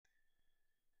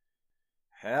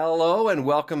Hello and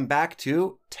welcome back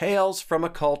to Tales from a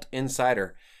Cult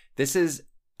Insider. This is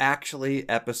actually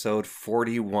episode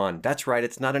 41. That's right,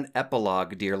 it's not an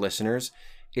epilogue, dear listeners.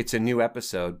 It's a new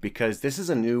episode because this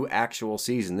is a new actual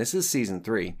season. This is season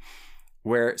 3,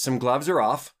 where some gloves are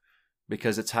off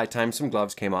because it's high time some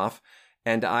gloves came off.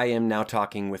 And I am now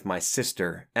talking with my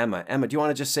sister, Emma. Emma, do you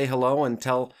want to just say hello and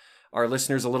tell our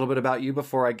listeners a little bit about you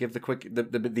before I give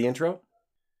the intro?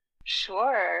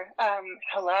 Sure.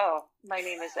 Hello. My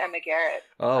name is Emma Garrett.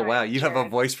 Oh, wow. You have a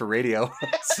voice for radio.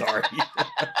 Sorry.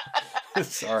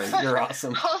 Sorry. You're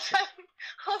awesome. All that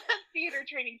theater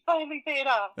training finally paid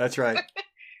off. That's right.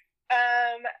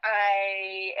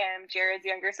 I am Jared's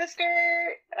younger sister.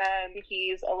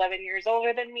 He's 11 years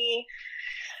older than me.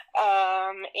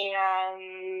 And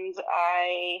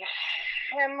I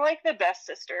am like the best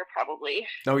sister, probably.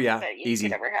 Oh, yeah. That you Easy.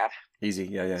 could ever have. Easy.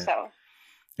 Yeah. So.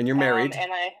 And you're married.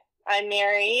 And I'm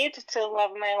married to the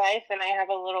love of my life, and I have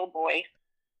a little boy.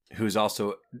 Who's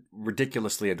also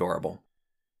ridiculously adorable.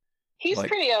 He's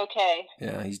pretty okay.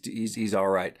 Yeah, he's all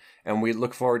right. And we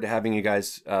look forward to having you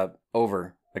guys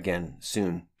over again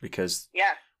soon because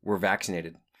we're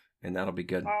vaccinated, and that'll be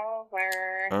good. Oh,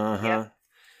 we're... Uh-huh. Yep.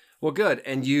 Well, good.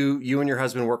 And you and your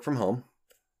husband work from home?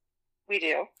 We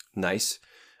do. Nice.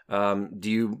 Do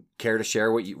you care to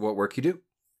share what work you do?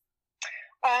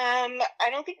 I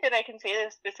don't think that I can say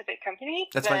the specific company,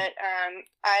 That's but fine.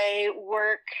 I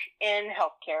work in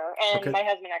healthcare, and Okay. my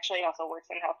husband actually also works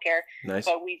in healthcare. Nice.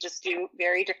 But we just do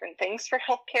very different things for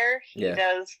healthcare. He Yeah.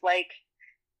 does like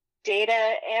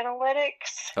data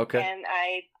analytics, Okay. and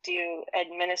I do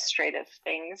administrative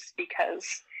things because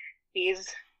he's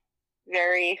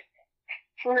very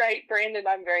right-brained and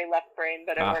I'm very left-brained,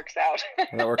 but it works out.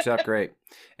 That works out great.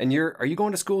 And are you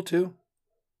going to school too?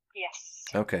 Yes.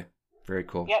 Okay. Very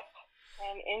cool. Yep.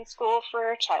 I'm in school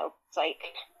for child psych.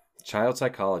 Child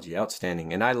psychology,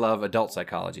 outstanding. And I love adult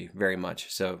psychology very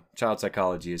much. So child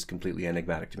psychology is completely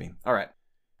enigmatic to me. All right.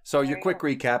 So your quick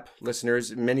recap,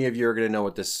 listeners. Many of you are going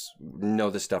to know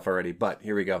this stuff already, but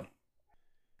here we go.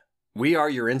 We are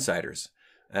your insiders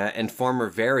and former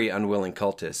very unwilling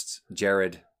cultists,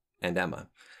 Jared and Emma.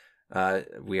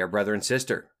 We are brother and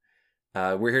sister.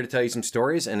 We're here to tell you some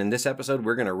stories, and in this episode,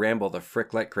 we're going to ramble the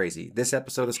frick like crazy. This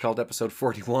episode is called episode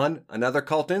 41, Another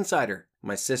Cult Insider,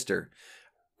 my sister.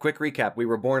 Quick recap, we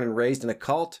were born and raised in a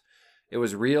cult. It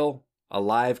was real,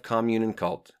 alive commune and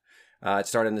cult. It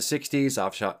started in the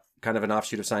 60s, kind of an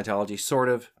offshoot of Scientology, sort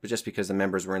of, but just because the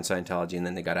members were in Scientology and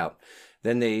then they got out.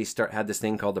 Then they had this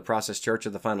thing called the Process Church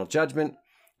of the Final Judgment.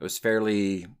 It was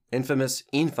fairly infamous,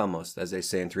 as they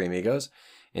say in Three Amigos,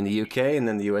 in the UK and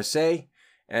then the USA.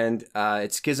 And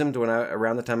it schismed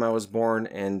around the time I was born,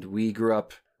 and we grew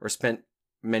up or spent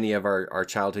many of our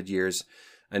childhood years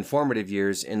and formative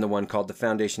years in the one called the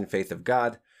Foundation Faith of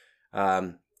God.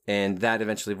 And that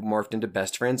eventually morphed into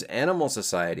Best Friends Animal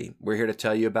Society. We're here to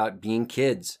tell you about being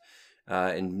kids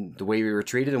and the way we were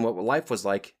treated and what life was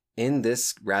like in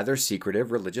this rather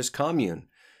secretive religious commune.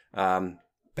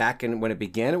 Back when it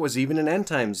began, it was even an end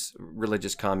times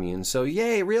religious commune. So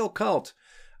yay, real cult.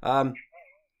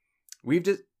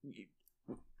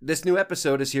 This new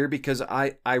episode is here because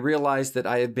I realized that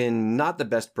I have been not the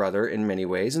best brother in many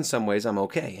ways. In some ways, I'm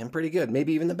okay. I'm pretty good,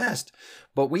 maybe even the best.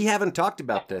 But we haven't talked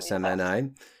about this, Emma and I.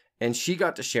 And she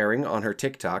got to sharing on her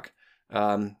TikTok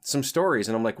some stories.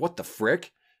 And I'm like, what the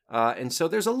frick? And so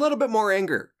there's a little bit more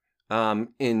anger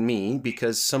in me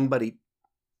because somebody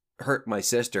hurt my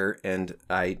sister and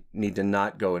I need to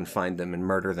not go and find them and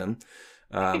murder them.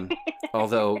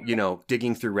 Although,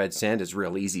 digging through red sand is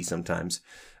real easy sometimes.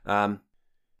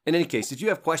 In any case, if you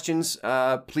have questions,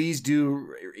 please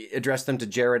do address them to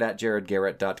Jared at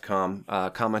jaredgarrett.com.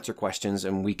 Comments or questions,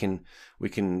 and we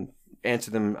can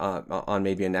answer them on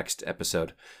maybe a next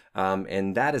episode.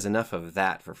 And that is enough of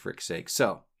that, for frick's sake.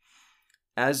 So,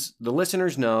 as the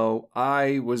listeners know,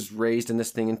 I was raised in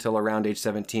this thing until around age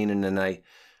 17, and then I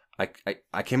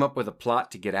came up with a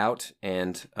plot to get out,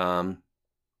 and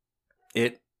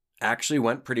it actually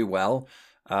went pretty well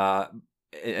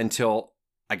until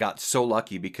I got so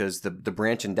lucky because the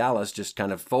branch in Dallas just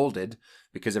kind of folded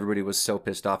because everybody was so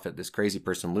pissed off at this crazy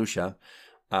person, Lucia.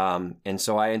 And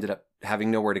so I ended up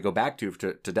having nowhere to go back to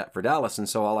for Dallas. And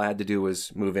so all I had to do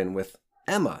was move in with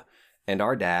Emma and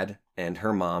our dad and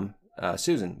her mom,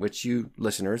 Susan, which you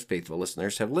listeners, faithful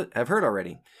listeners, have heard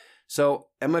already. So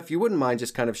Emma, if you wouldn't mind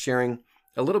just kind of sharing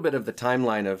a little bit of the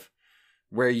timeline of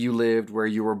where you lived, where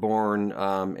you were born,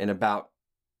 and about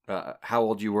how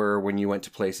old you were when you went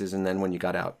to places and then when you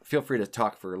got out. Feel free to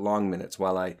talk for long minutes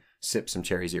while I sip some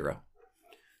Cherry Zero.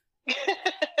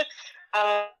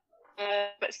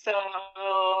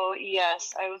 So,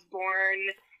 yes, I was born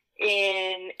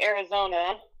in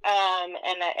Arizona,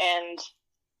 and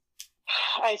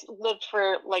I lived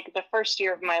for like the first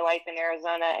year of my life in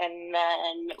Arizona, and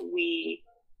then we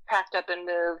packed up and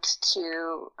moved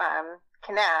to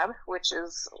Kanab, which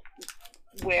is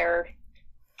where,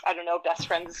 I don't know, Best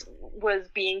Friends was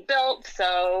being built.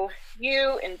 So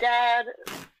you and Dad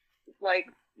like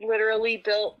literally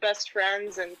built Best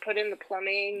Friends and put in the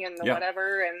plumbing and the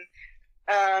whatever,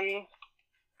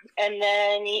 and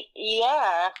then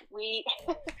we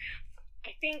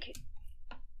I think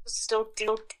still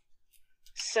do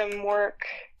some work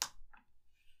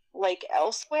like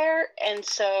elsewhere, and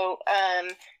so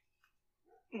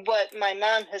what my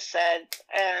mom has said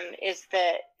is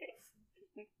that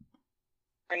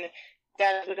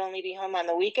Dad would only be home on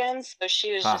the weekends, so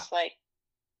she was just like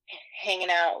hanging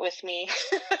out with me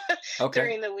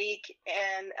during the week,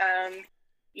 and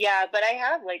but I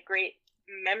have like great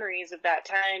memories of that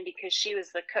time because she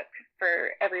was the cook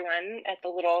for everyone at the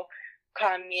little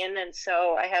commune, and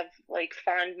so I have like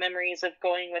fond memories of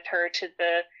going with her to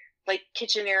the like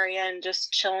kitchen area and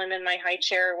just chilling in my high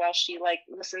chair while she like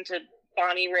listened to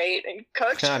Bonnie Raitt and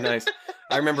cooked. Nice.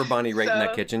 I remember Bonnie Raitt in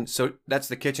that kitchen. So that's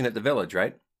the kitchen at the Village,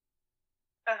 right?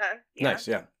 Yeah. Nice,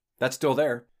 yeah. That's still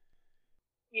there.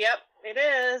 Yep, it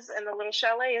is, and the little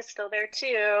chalet is still there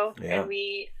too. Yeah. And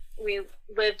we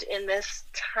lived in this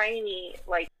tiny,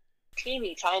 like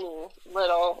teeny tiny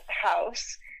little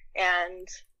house, and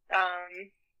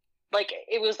like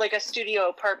it was like a studio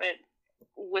apartment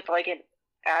with like an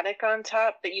attic on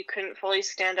top that you couldn't fully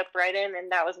stand upright in,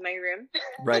 and that was my room.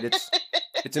 Right.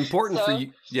 It's important for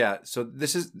you. Yeah. So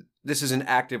this is an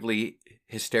actively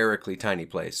hysterically tiny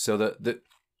place. So the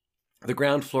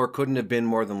ground floor couldn't have been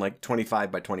more than like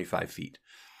 25 by 25 feet.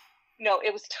 No,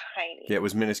 it was tiny. Yeah, it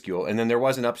was minuscule. And then there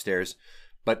was an upstairs,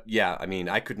 but yeah, I mean,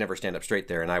 I could never stand up straight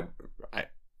there, and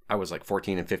I was like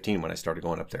 14 and 15 when I started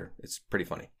going up there. It's pretty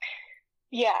funny.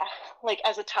 Yeah, like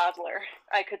as a toddler,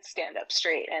 I could stand up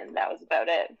straight, and that was about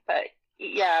it. But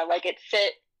yeah, like it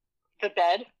fit the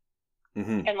bed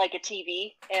and like a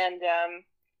TV and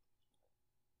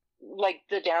like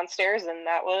the downstairs, and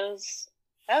that was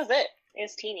it. It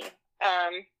was teeny.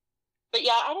 But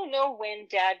yeah, I don't know when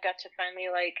Dad got to finally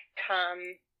like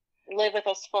come live with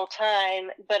us full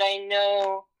time, but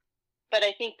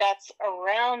I think that's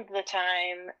around the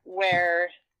time where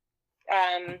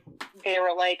they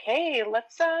were like, hey,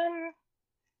 let's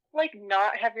like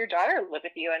not have your daughter live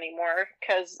with you anymore,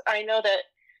 because I know that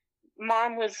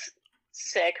Mom was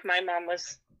sick. My mom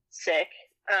was sick,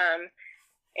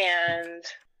 and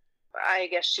I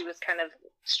guess she was kind of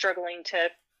struggling to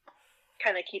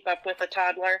kind of keep up with a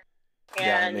toddler. And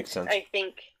yeah, that makes sense. I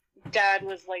think Dad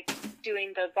was like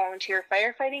doing the volunteer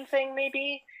firefighting thing,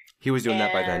 maybe. He was doing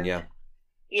that by then, yeah.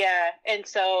 Yeah, and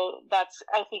so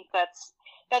I think that's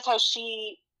how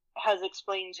she has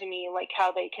explained to me, like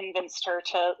how they convinced her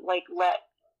to like let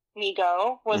me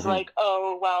go, was like,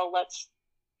 oh well, let's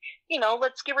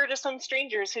give her to some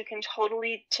strangers who can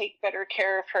totally take better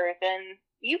care of her than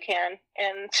you can.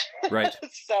 And right.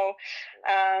 So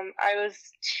I was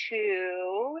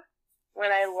 2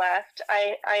 when I left.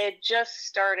 I had just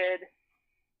started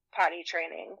potty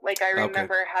training. Like I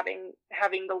remember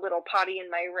having the little potty in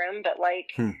my room, but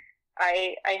like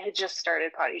I had just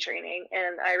started potty training,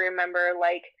 and I remember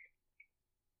like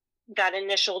that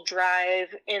initial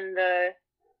drive in the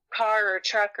car or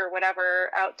truck or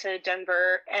whatever out to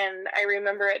Denver, and I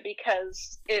remember it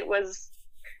because it was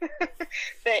the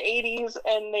 80s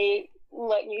and they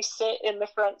let me sit in the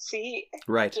front seat,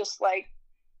 right, just like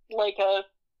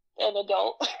an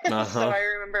adult. So I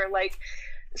remember like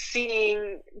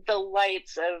seeing the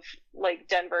lights of like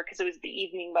Denver, because it was the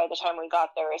evening by the time we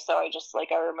got there, so I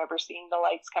remember seeing the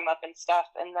lights come up and stuff.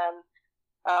 And then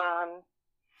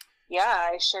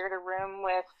I shared a room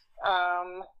with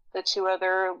the 2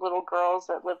 other little girls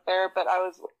that lived there, but I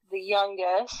was the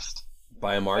youngest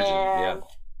by a margin.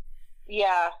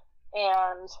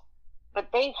 But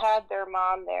they had their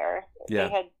mom there. Yeah.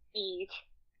 They had Eve.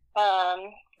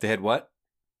 They had what?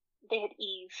 They had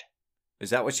Eve. Is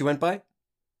that what she went by?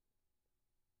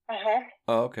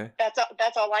 Oh, okay.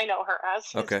 That's all I know her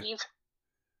as. Okay. Eve.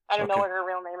 I don't know what her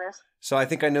real name is. So I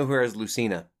think I know her as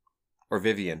Lucina or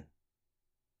Vivian.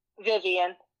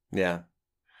 Vivian. Yeah.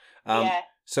 Yeah.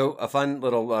 So a fun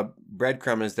little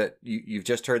breadcrumb is that you've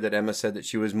just heard that Emma said that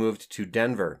she was moved to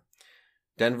Denver.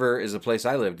 Denver is a place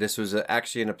I lived. This was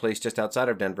actually in a place just outside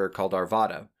of Denver called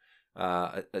Arvada,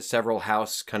 a several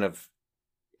house kind of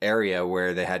area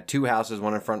where they had 2 houses,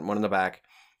 one in front, one in the back,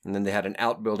 and then they had an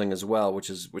outbuilding as well, which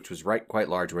was quite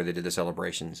large, where they did the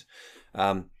celebrations.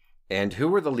 And who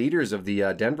were the leaders of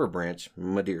the Denver branch,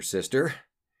 my dear sister?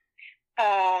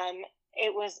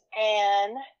 it was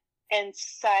Anne and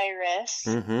Cyrus.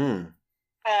 Mm-hmm.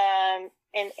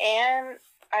 And Anne,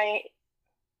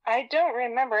 I don't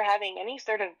remember having any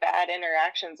sort of bad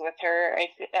interactions with her.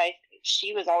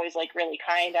 She was always like really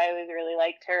kind. I always really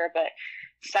liked her, but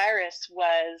Cyrus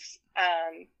was,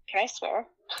 can I swear?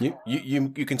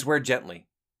 You can swear gently.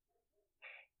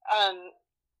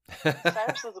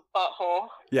 Cyrus was a butthole.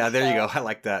 Yeah, there you go. I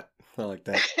like that. Cyrus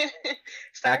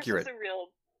Accurate. was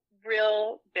a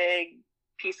real big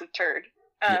piece of turd.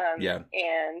 Yeah.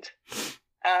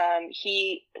 And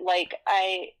he, like,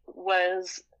 I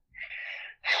was,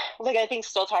 like, I think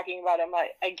still talking about him,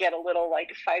 I get a little, like,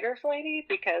 fight or flighty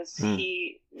because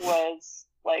he was,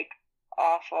 like,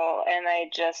 awful. And I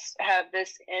just have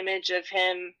this image of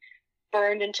him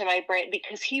burned into my brain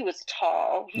because he was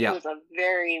tall. He was a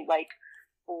very, like,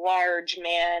 large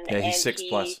man. Yeah, he's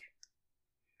 6+.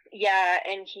 Yeah,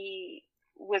 and he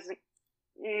was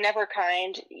never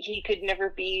kind. He could never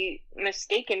be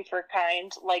mistaken for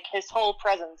kind. Like, his whole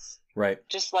presence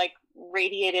just, like,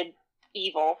 radiated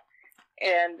evil.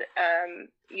 And,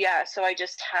 yeah, so I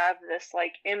just have this,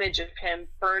 like, image of him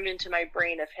burned into my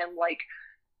brain, of him, like,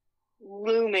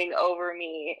 looming over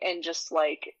me and just,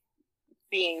 like,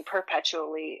 being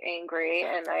perpetually angry.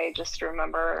 And I just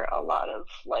remember a lot of,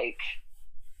 like,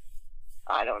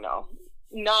 I don't know,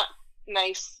 not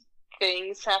nice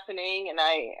things happening. And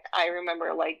I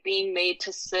remember, like, being made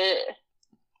to sit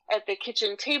at the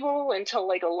kitchen table until,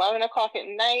 like, 11 o'clock at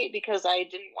night because I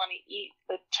didn't want to eat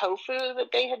the tofu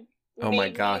that they had made my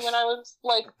gosh. me when I was,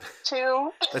 like,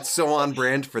 2. That's so on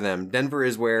brand for them. Denver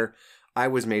is where I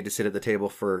was made to sit at the table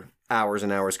for hours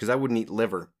and hours because I wouldn't eat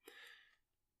liver.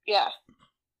 Yeah.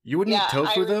 You wouldn't eat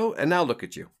tofu, though? And now look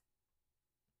at you.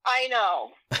 I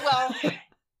know. Well,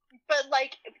 but,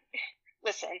 like,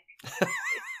 listen.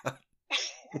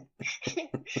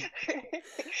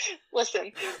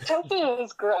 Listen, tofu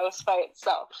is gross by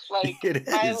itself. Like, it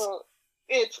is.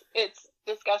 It's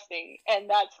disgusting,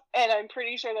 and I'm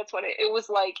pretty sure that's what it was,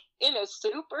 like, in a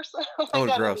soup or something.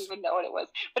 Like, I gross. don't even know what it was,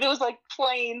 but it was like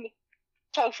plain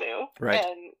tofu, right?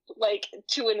 And, like,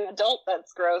 to an adult,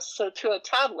 that's gross. So to a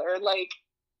toddler, like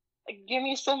give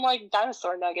me some, like,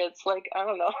 dinosaur nuggets. Like, I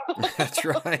don't know. That's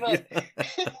right.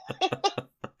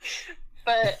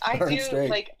 but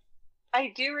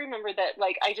I do remember that,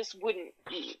 like, I just wouldn't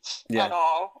eat at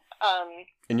all.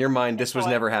 In your mind, this was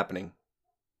never happening.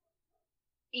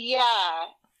 Yeah,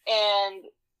 and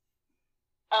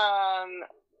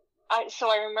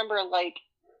I remember, like,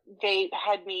 they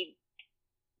had me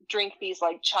drink these,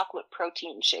 like, chocolate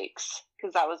protein shakes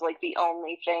because that was, like, the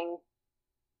only thing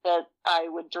that I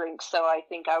would drink. So I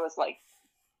think I was, like,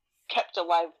 kept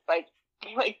alive by,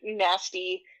 like,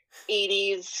 nasty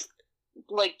 80s,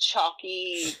 like,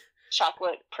 chalky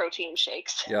chocolate protein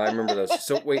shakes. Yeah, I remember those.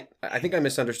 So wait, I think I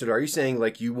misunderstood. Are you saying,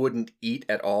 like, you wouldn't eat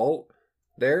at all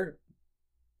there?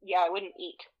 Yeah, I wouldn't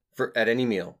eat. At any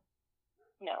meal?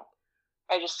 No.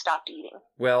 I just stopped eating.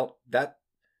 Well, that...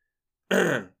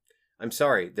 I'm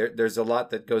sorry. There's a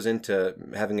lot that goes into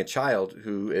having a child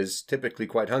who is typically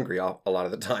quite hungry a lot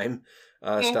of the time.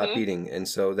 Stop eating. And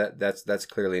so that's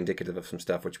clearly indicative of some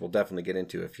stuff, which we'll definitely get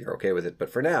into if you're okay with it.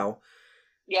 But for now...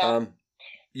 Yeah.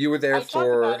 You were there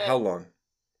for how long?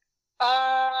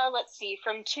 Let's see,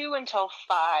 from 2 until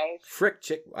 5. Frick,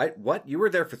 chick! What? You were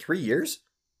there for 3 years?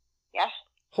 Yeah.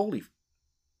 Holy.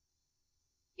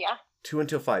 Yeah. 2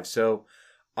 until 5. So,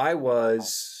 I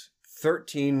was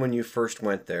 13 when you first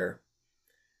went there,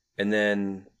 and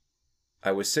then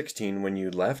I was 16 when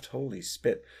you left. Holy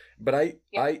spit! But I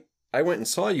went and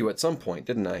saw you at some point,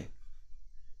 didn't I?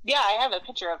 Yeah, I have a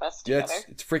picture of us together. Yeah,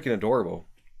 it's freaking adorable.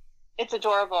 It's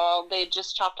adorable. They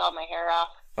just chopped all my hair off.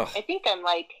 Oh. I think I'm,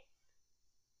 like,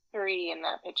 3 in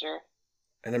that picture.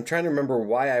 And I'm trying to remember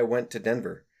why I went to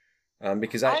Denver.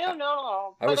 Because I don't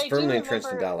know. I was firmly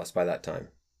entrenched in Dallas by that time.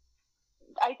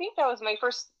 I think that was my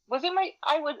first... Was it my...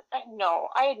 No,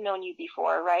 I had known you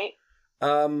before, right?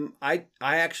 I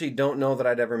actually don't know that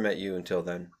I'd ever met you until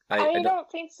then. I don't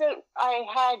think that I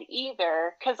had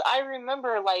either. Because I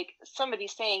remember, like, somebody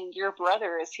saying, your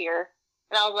brother is here.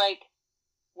 And I was like,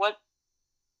 what?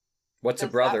 What's a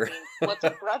brother? What's a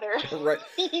brother? Right.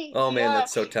 Oh, man,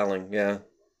 that's so telling. Yeah.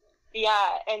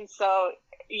 Yeah, and so...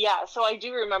 Yeah, so I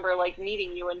do remember, like,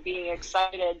 meeting you and being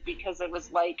excited because it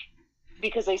was, like,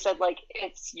 because they said, like,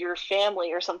 it's your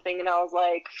family or something, and I was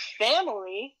like,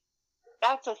 family?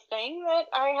 That's a thing that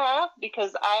I have?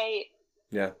 Because I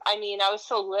mean, I was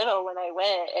so little when I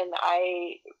went, and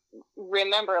I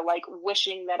remember, like,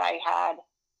 wishing that I had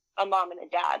a mom and a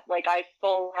dad. Like, I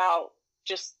full out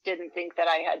just didn't think that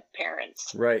I had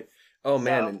parents. Right. Oh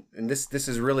man, and this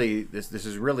is really this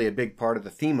is really a big part of the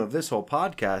theme of this whole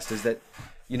podcast is that,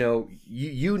 you know,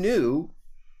 you knew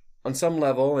on some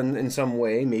level and in some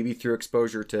way, maybe through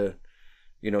exposure to,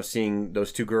 you know, seeing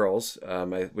those two girls,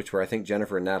 which were I think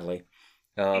Jennifer and Natalie,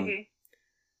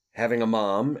 having a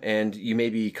mom, and you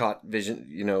maybe caught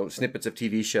snippets of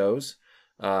TV shows,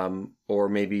 or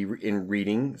maybe in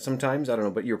reading sometimes, I don't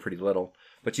know, but you were pretty little,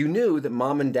 but you knew that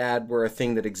mom and dad were a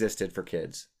thing that existed for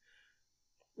kids.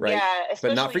 Right. Yeah,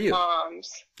 especially but not for you. Moms.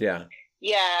 Yeah.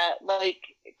 Yeah, like,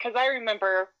 because I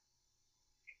remember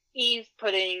Eve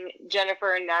putting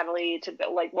Jennifer and Natalie to bed,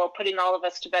 putting all of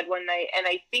us to bed one night, and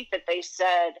I think that they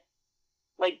said,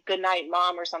 like, "Good night,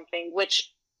 Mom," or something,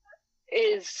 which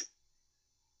is,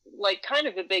 like, kind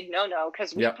of a big no-no,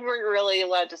 because we weren't really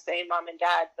allowed to say Mom and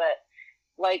Dad, but,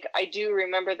 like, I do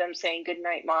remember them saying, "Good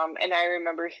night, Mom," and I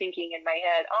remember thinking in my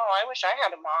head, oh, I wish I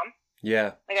had a mom.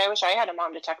 Yeah. Like, I wish I had a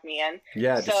mom to tuck me in.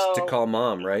 Yeah, just to call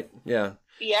mom, right? Yeah.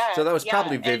 Yeah. So that was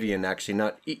probably Vivian, actually,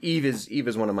 not Eve.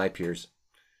 Is one of my peers.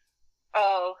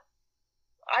 Oh,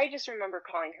 I just remember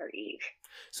calling her Eve.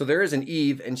 So there is an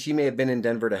Eve, and she may have been in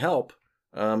Denver to help,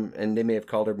 and they may have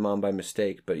called her mom by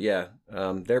mistake. But yeah,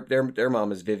 their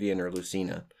mom is Vivian or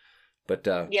Lucina. But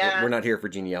we're not here for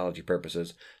genealogy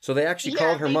purposes. So they actually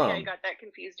called her mom. I got that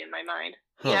confused in my mind.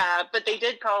 Huh. Yeah, but they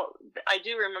did call. I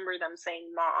do remember them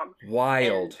saying mom.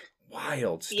 Wild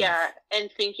stuff. Yeah,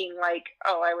 and thinking like,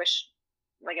 oh, I wish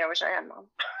I had mom.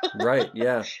 Right.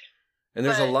 Yeah. And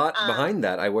there's a lot behind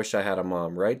that. I wish I had a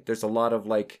mom. Right. There's a lot of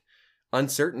like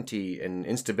uncertainty and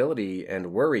instability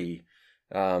and worry,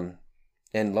 and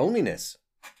loneliness.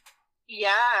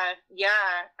 Yeah.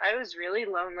 I was really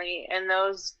lonely, and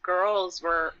those girls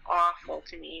were awful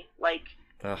to me. Like,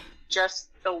 just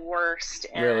the worst.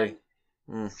 And really?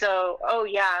 So,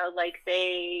 like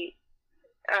they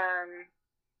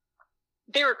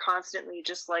were constantly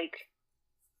just like,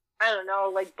 I don't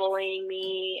know, like bullying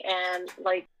me and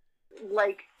like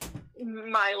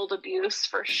mild abuse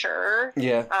for sure.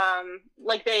 Yeah.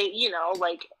 Like they,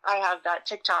 like I have that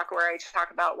TikTok where I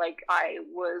talk about like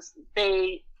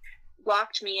they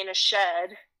locked me in a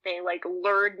shed. They like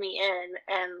lured me in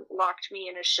and locked me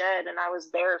in a shed, and I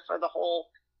was there for the whole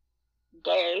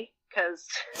day because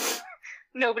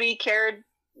nobody cared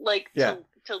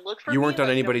to look for me. You weren't on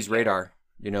anybody's radar,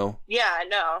 you know? Yeah,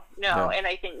 no. And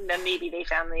I think then maybe they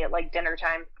found me at like dinner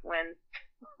time when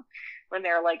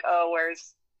they're like, oh,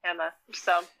 where's Emma?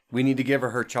 So we need to give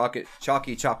her chalky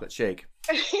chocolate shake.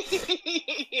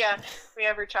 Yeah, we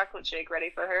have her chocolate shake ready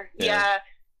for her. Yeah,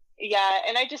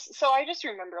 and I just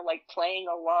remember like playing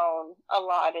alone a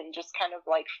lot and just kind of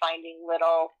like finding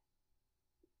little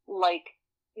like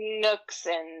nooks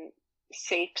and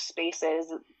safe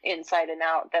spaces inside and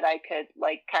out that I could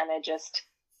like kind of just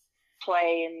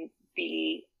play and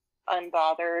be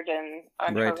unbothered and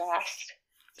unharassed.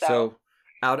 Right. So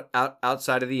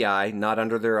outside of the eye, not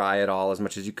under their eye at all, as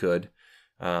much as you could.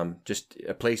 Just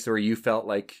a place where you felt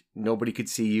like nobody could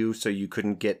see you, so you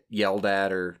couldn't get yelled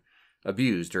at or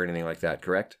abused or anything like that,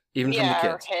 correct? Even from the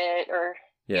kids. Or hit or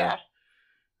yeah.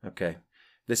 Okay.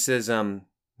 This is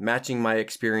matching my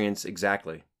experience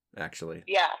exactly, actually.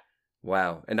 Yeah.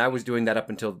 Wow. And I was doing that up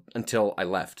until I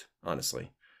left,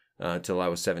 honestly. Until I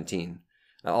was 17.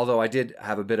 Although I did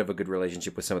have a bit of a good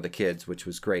relationship with some of the kids, which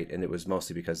was great, and it was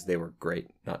mostly because they were great,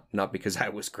 not because I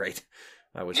was great.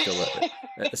 I was still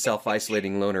a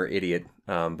self-isolating loner idiot.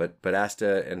 But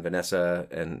Asta and Vanessa,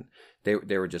 and they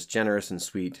were just generous and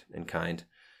sweet and kind,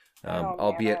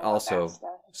 albeit also Asta.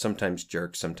 Sometimes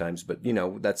jerks sometimes. But you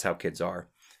know that's how kids are.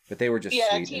 But they were just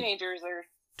sweet. Teenagers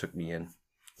took me in.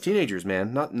 Teenagers,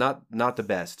 man, not the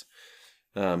best.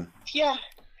 Yeah.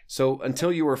 So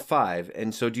until you were 5,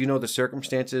 and so do you know the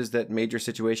circumstances that made your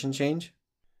situation change?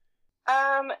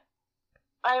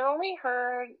 I've only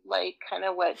heard like kind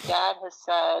of what Dad has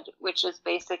said, which is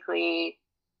basically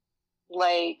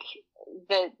like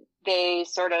that they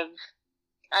sort of,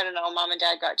 I don't know, Mom and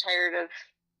Dad got tired of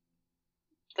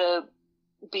the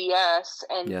BS,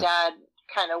 and Dad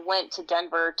kind of went to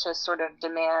Denver to sort of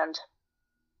demand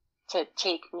to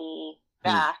take me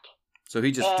back. So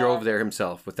he just drove there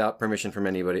himself without permission from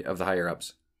anybody of the higher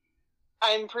ups.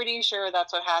 I'm pretty sure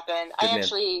that's what happened. Good I man.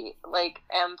 Actually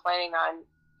am planning on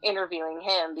interviewing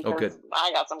him because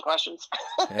I got some questions.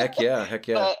 Heck yeah.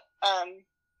 But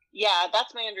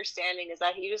that's my understanding, is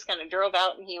that he just kind of drove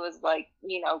out and he was like,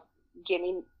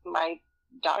 getting my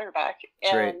daughter back.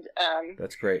 And great.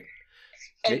 That's great.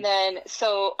 And then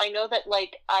so I know that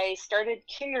like I started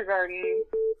kindergarten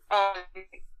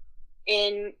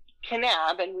in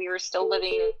Kanab, and we were still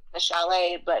living in the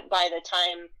chalet, but by the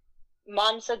time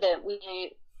Mom said that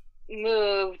we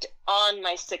moved on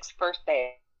my 6th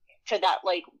birthday, to that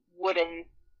like wooden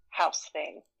house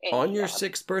thing. On your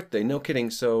 6th birthday, no kidding.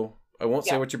 So I won't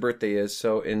say what your birthday is.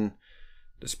 So in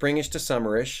the springish to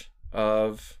summerish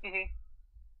of,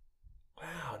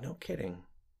 wow, no kidding.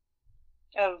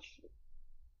 Of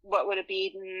what would it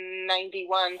be?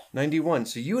 91. 91.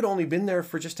 So you had only been there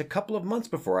for just a couple of months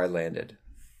before I landed.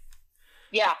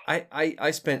 Yeah. I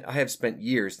have spent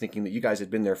years thinking that you guys had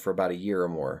been there for about a year or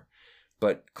more,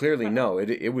 but clearly no.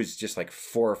 It was just like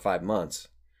 4 or 5 months.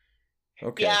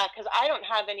 Okay. Yeah, because I don't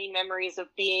have any memories of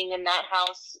being in that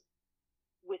house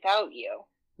without you.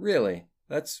 Really?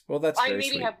 That's very sweet. I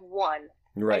maybe have one.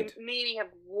 Right. I maybe have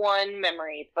one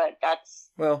memory, but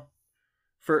that's... Well,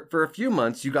 for a few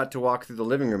months, you got to walk through the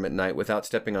living room at night without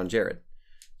stepping on Jared.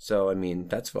 So, I mean,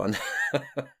 that's fun.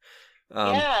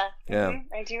 Yeah.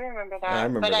 I do remember that. I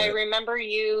remember that. I remember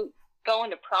you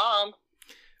going to prom.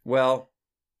 Well,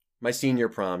 my senior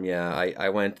prom, yeah. I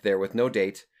went there with no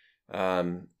date.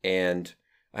 And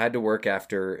I had to work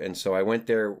after, and so I went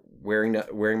there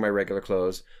wearing my regular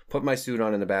clothes, put my suit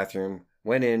on in the bathroom,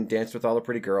 went in, danced with all the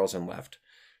pretty girls, and left.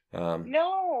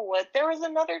 No, there was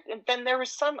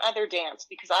some other dance,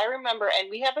 because I remember, and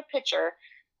we have a picture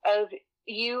of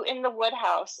you in the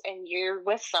Woodhouse, and you're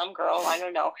with some girl, I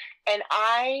don't know, and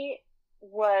I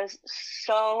was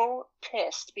so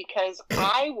pissed because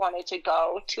I wanted to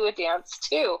go to a dance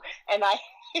too, and I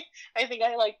think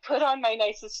I like put on my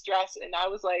nicest dress, and I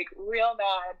was like real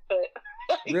mad, but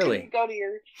I couldn't go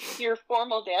to your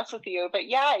formal dance with you. But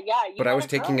yeah. But I was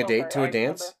taking a date to a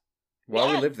dance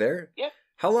while we lived there. Yeah.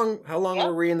 How long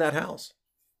were we in that house?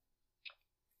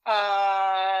 At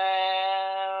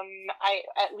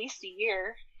least a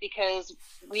year, because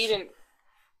we didn't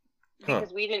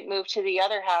move to the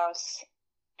other house,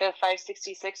 the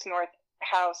 566 North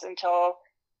house, until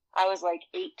I was like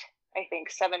 8, I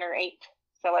think 7 or 8.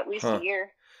 So at least a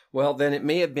year. Well, then it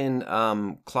may have been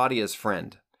Claudia's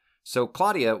friend. So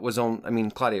Claudia was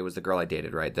the girl I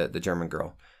dated, right? The German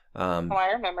girl. I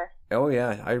remember. Oh,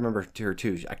 yeah. I remember her,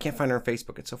 too. I can't find her on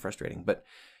Facebook. It's so frustrating. But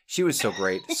she was so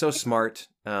great, so smart,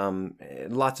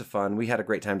 lots of fun. We had a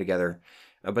great time together.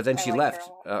 But then she left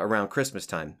around Christmas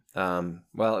time.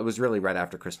 Well, it was really right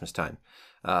after Christmas time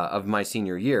of my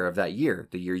senior year, of that year,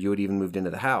 the year you had even moved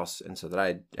into the house. And so that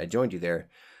I joined you there.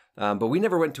 But we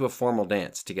never went to a formal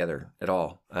dance together at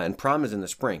all. And prom is in the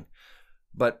spring.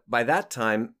 But by that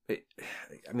time,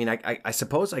 I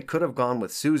suppose I could have gone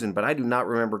with Susan, but I do not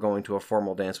remember going to a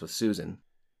formal dance with Susan.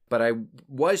 But I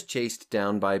was chased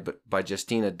down by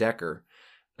Justina Decker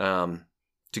to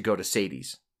go to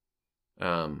Sadie's.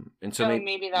 And so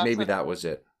maybe that was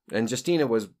it. And Justina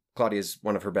was Claudia's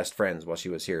one of her best friends while she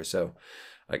was here. So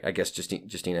I guess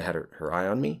Justina had her eye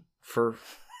on me for...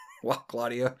 while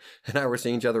Claudia and I were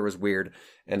seeing each other was weird,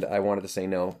 and I wanted to say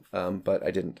no, but I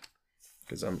didn't,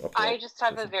 because I just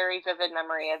have a very vivid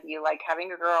memory of you like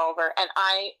having a girl over, and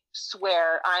I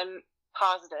swear I'm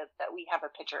positive that we have a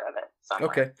picture of it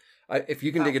somewhere. Okay, if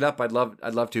you can dig it up, I'd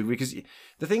love to, because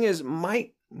the thing is,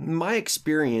 my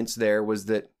experience there was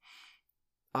that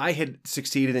I had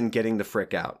succeeded in getting the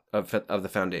frick out of the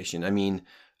foundation. I mean,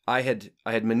 I had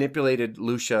manipulated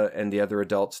Lucia and the other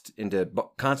adults into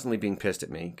constantly being pissed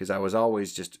at me, because I was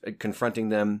always just confronting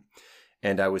them,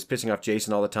 and I was pissing off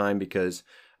Jason all the time because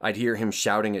I'd hear him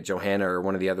shouting at Johanna or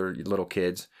one of the other little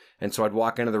kids, and so I'd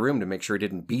walk into the room to make sure he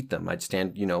didn't beat them. I'd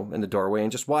stand, in the doorway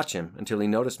and just watch him until he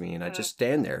noticed me, and I'd just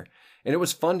stand there. And it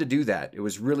was fun to do that. It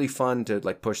was really fun to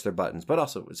like push their buttons, but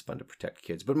also it was fun to protect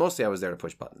kids. But mostly I was there to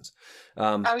push buttons.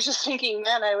 I was just thinking,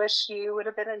 man, I wish you would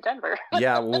have been in Denver.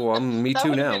 Yeah, well, me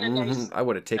too now. I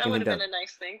would have taken him down. That would have been a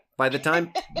nice thing. By the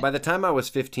time I was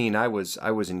 15, I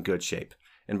was in good shape,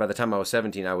 and by the time I was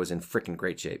 17, I was in freaking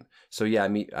great shape. So yeah,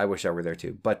 I wish I were there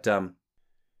too. But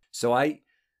so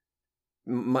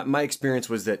my experience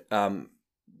was that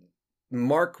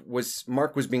Mark was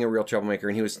being a real troublemaker,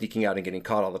 and he was sneaking out and getting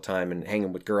caught all the time and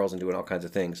hanging with girls and doing all kinds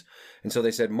of things. And so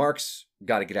they said, Mark's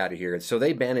got to get out of here. So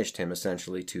they banished him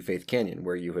essentially to Faith Canyon,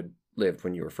 where you had lived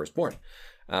when you were first born,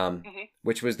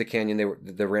 which was the canyon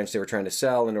the ranch they were trying to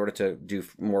sell in order to do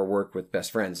more work with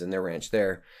best friends in their ranch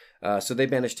there. So they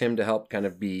banished him to help kind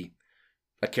of be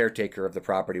a caretaker of the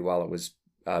property while it was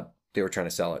they were trying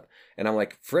to sell it. And I'm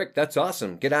like, frick, that's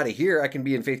awesome. Get out of here. I can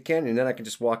be in Faith Canyon, and then I can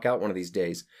just walk out one of these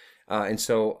days. And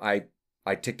so I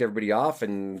ticked everybody off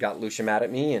and got Lucia mad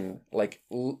at me, and like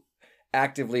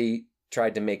actively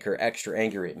tried to make her extra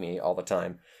angry at me all the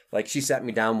time. Like, she sat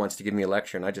me down once to give me a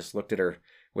lecture, and I just looked at her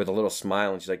with a little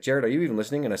smile, and she's like, Jared, are you even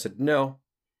listening? And I said, no,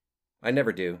 I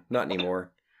never do. Not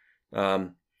anymore.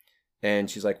 And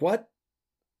she's like, what?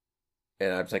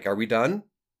 And I was like, are we done?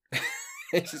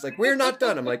 And she's like, we're not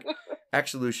done. I'm like,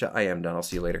 actually, Lucia, I am done. I'll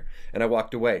see you later. And I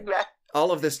walked away. Yeah.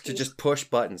 All of this to just push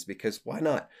buttons because why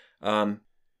not? And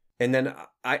then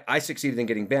I succeeded in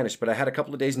getting banished, but I had a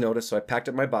couple of days notice, so I packed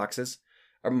up my boxes,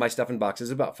 or my stuff in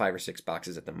boxes, about 5 or 6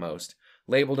 boxes at the most,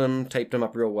 labeled them, taped them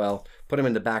up real well, put them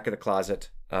in the back of the closet,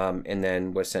 and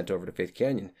then was sent over to Faith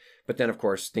Canyon. But then, of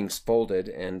course, things folded,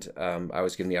 and I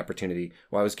was given the opportunity,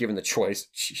 I was given the choice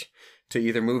to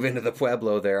either move into the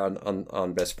Pueblo there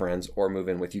on Best Friends or move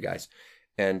in with you guys.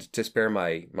 And to spare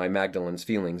my Magdalene's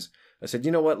feelings, I said,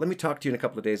 you know what? Let me talk to you in a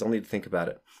couple of days. I'll need to think about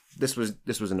it. This was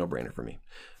a no-brainer for me.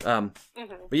 But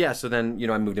yeah, so then,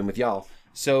 I moved in with y'all.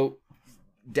 So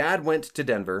Dad went to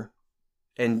Denver,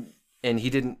 and he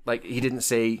didn't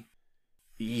say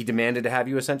he demanded to have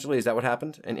you, essentially. Is that what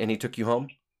happened? And he took you home?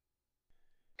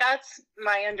 That's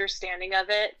my understanding of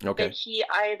it. Okay. That he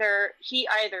either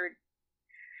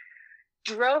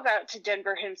drove out to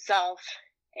Denver himself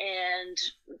and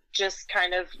just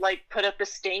kind of like put up a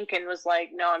stink and was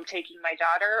like, no, I'm taking my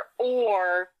daughter,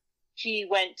 or he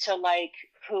went to like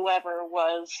whoever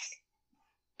was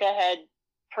the head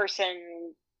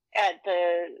person at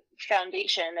the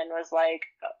foundation and was like,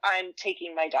 I'm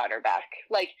taking my daughter back.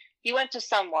 Like, he went to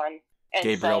someone and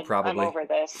Gabriel, said, probably. I'm over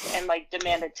this, and like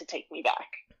demanded to take me back.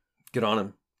 Good on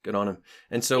him.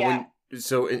 And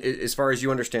so as far as you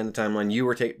understand the timeline,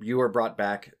 you were brought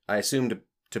back, I assume,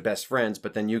 to Best Friends,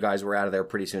 but then you guys were out of there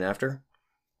pretty soon after?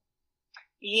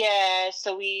 Yeah,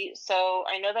 so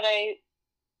I know that I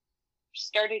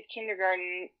started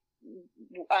kindergarten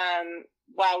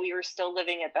while we were still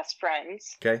living at Best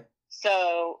Friends. Okay.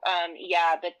 So,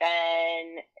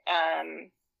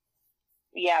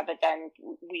 but then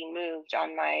we moved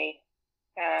on my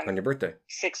on your birthday.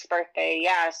 6th birthday.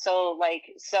 Yeah. So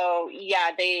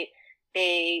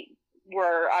they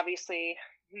were obviously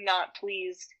not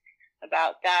pleased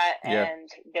about that, and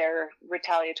their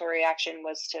retaliatory action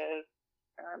was to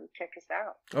kick us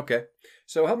out. Okay.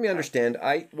 So help me understand.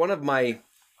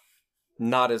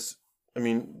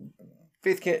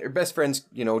 Best Friends,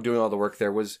 doing all the work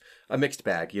there was a mixed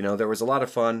bag. There was a lot of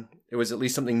fun. It was at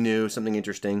least something new, something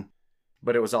interesting,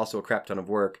 but it was also a crap ton of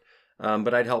work.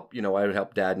 But I would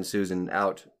help Dad and Susan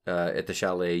out at the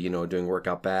chalet, doing work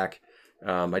out back.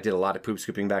 I did a lot of poop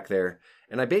scooping back there,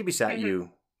 and I babysat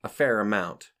you a fair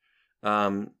amount.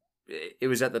 It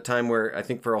was at the time where I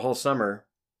think for a whole summer,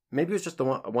 maybe it was just the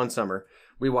one summer,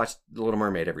 we watched The Little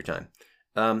Mermaid every time.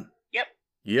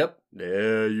 Yep.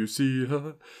 There you see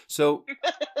her. So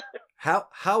how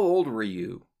old were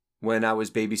you when I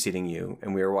was babysitting you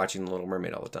and we were watching The Little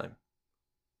Mermaid all the time?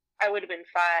 I would have been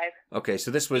 5. Okay, so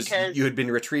this was, you had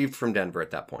been retrieved from Denver at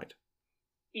that point.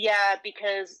 Yeah,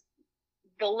 because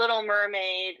The Little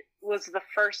Mermaid was the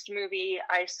first movie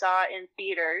I saw in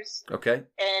theaters. Okay.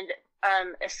 And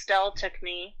Estelle took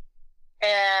me,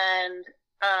 and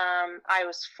I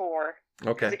was 4.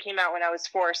 Okay. Because it came out when I was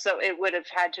 4, so it would have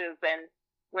had to have been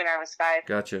when I was 5.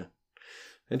 Gotcha.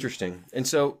 Interesting. And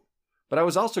so, but I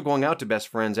was also going out to Best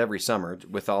Friends every summer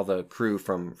with all the crew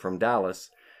from Dallas.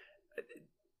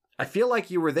 I feel like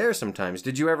you were there sometimes.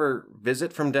 Did you ever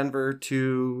visit from Denver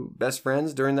to Best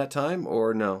Friends during that time,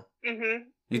 or no? Mm-hmm.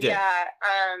 You did? Yeah.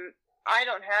 I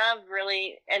don't have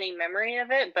really any memory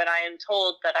of it, but I am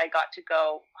told that I got to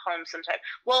go home sometime.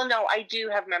 Well, no, I do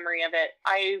have memory of it.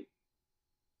 I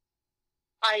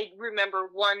remember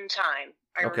one time.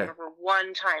 I remember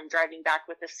one time driving back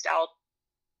with Estelle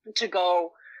to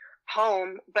go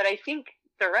home, but I think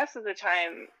the rest of the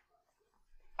time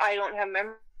I don't have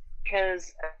memory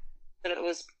because it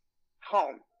was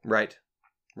home. Right.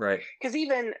 Because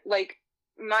even like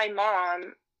my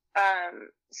mom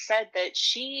said that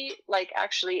she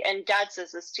actually, and Dad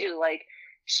says this too, like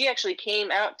she actually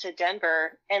came out to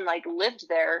Denver and like lived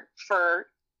there for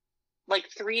like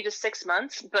 3 to 6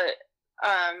 months, but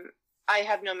I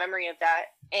have no memory of that.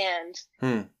 And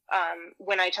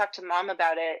when I talked to Mom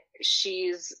about it,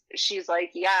 she's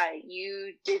like, yeah,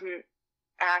 you didn't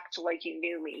act like you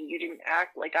knew me. You didn't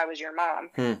act like I was your mom.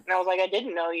 And I was like, I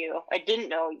didn't know you. I didn't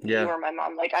know you were my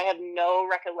mom. Like, I have no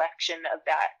recollection of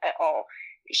that at all.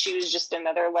 She was just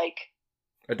another like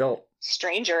adult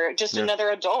stranger, just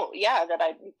another adult. Yeah.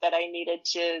 That I needed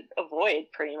to avoid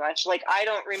pretty much. Like, I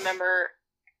don't remember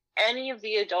any of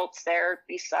the adults there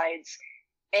besides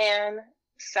Anne,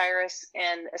 Cyrus,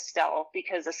 and Estelle,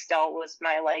 because Estelle was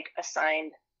my like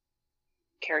assigned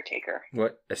caretaker.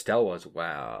 What Estelle was?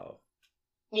 Wow.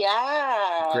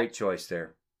 Yeah. Great choice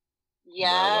there.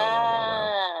 Yeah.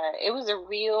 Wow. It was a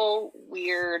real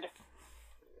weird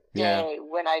day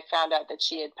when I found out that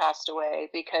she had passed away,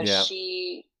 because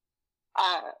she,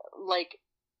 had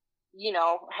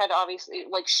obviously,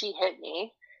 like, she hit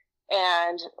me,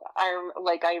 And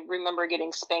I remember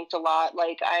getting spanked a lot.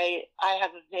 Like I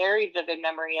have a very vivid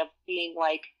memory of being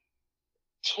like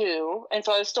 2, and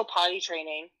so I was still potty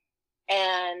training,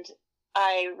 and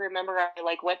I remember I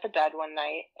like wet the bed one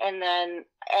night, and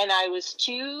I was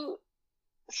too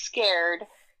scared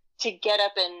to get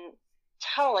up and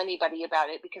tell anybody about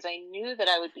it because I knew that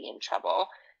I would be in trouble.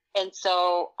 And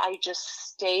so I just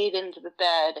stayed into the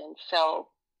bed and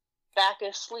fell back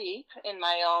asleep in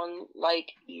my own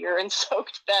like urine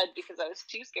soaked bed because I was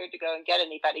too scared to go and get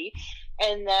anybody.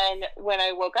 And then when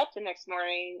I woke up the next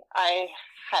morning, I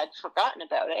had forgotten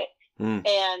about it.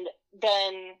 And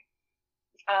then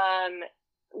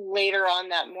later on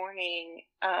that morning,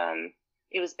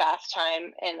 it was bath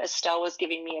time, and Estelle was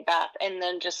giving me a bath. And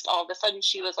then just all of a sudden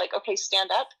she was like, okay, stand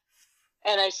up.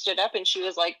 And I stood up, and she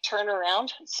was like, turn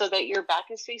around so that your back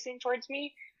is facing towards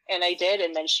me. And I did.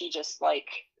 And then she just like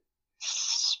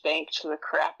spanked the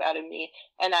crap out of me.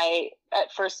 And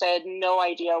at first I had no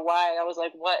idea why. I was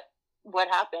like, what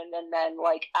happened? And then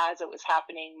like, as it was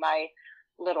happening, my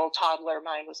little toddler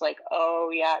mind was like, oh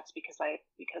yeah, it's because I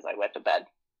wet the bed.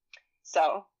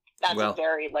 So that's a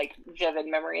very like vivid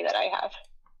memory that I have.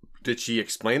 Did she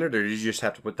explain it, or did you just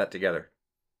have to put that together?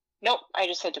 Nope, I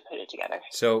just had to put it together.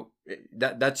 So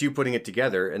that's you putting it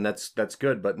together, and that's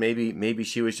good. But maybe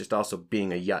she was just also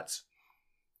being a yutz.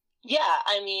 Yeah,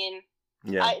 I mean,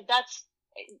 she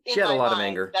had a lot of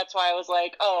anger. That's why I was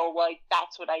like, oh, like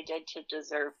that's what I did to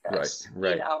deserve this,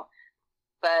 right. You know.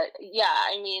 But yeah,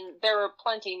 I mean, there were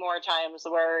plenty more times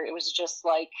where it was just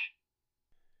like,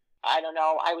 I don't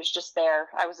know, I was just there.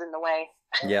 I was in the way.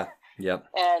 Yeah. Yep.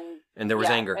 And there was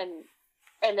anger.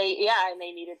 And they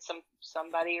needed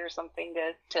somebody or something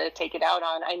to take it out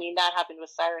on. I mean, that happened with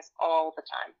Cyrus all the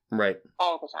time. Right.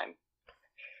 All the time.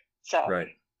 So. Right.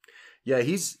 Yeah,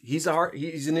 he's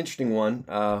an interesting one.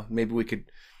 Maybe we could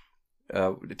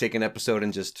take an episode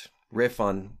and just riff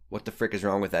on what the frick is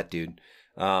wrong with that dude.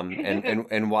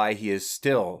 And why he is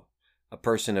still a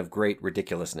person of great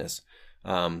ridiculousness.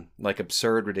 Like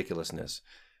absurd ridiculousness,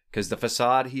 because the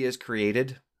facade he has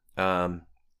created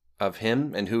of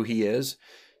him and who he is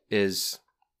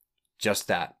just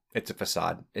that. It's a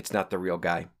facade. It's not the real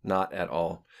guy, not at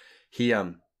all. He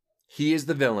is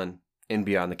the villain in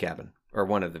Beyond the Cabin, or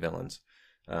one of the villains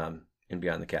in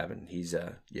Beyond the Cabin. He's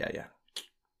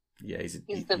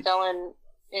he's the villain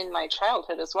in my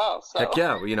childhood as well. So heck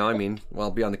yeah, you know, I mean,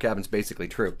 well, Beyond the Cabin's basically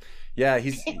true. Yeah,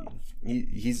 he's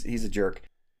a jerk.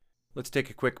 Let's take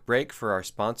a quick break for our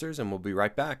sponsors, and we'll be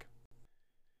right back.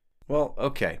 Well,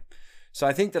 okay. So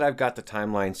I think that I've got the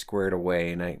timeline squared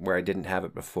away, and where I didn't have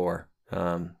it before.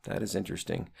 That is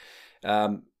interesting.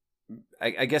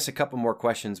 I guess a couple more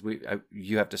questions.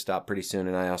 You have to stop pretty soon,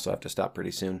 and I also have to stop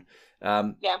pretty soon.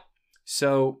 Yeah.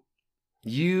 So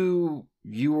you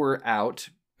were out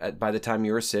by the time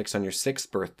you were 6 on your 6th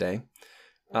birthday.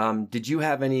 Did you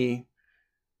have any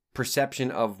perception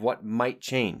of what might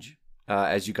change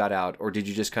as you got out, or did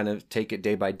you just kind of take it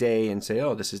day by day and say,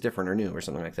 oh, this is different or new or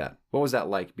something like that? What was that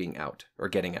like, being out or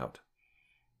getting out?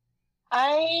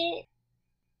 I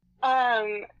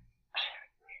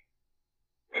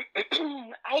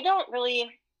don't really,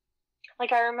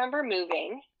 like, I remember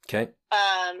moving. Okay.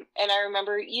 And I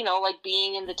remember, you know, like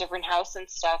being in the different house and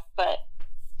stuff, but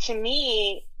to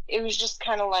me, it was just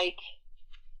kind of like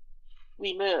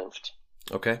we moved.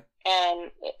 Okay.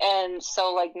 And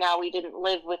so like now we didn't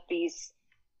live with these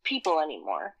people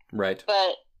anymore. Right.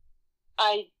 But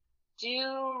I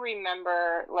do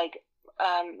remember like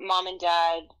mom and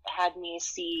dad had me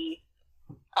see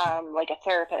like a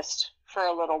therapist for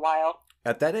a little while.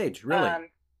 At that age, really?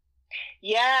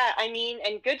 Yeah, I mean,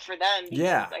 and good for them, because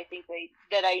yeah. I think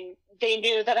they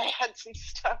knew that I had some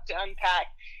stuff to unpack.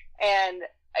 And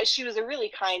she was a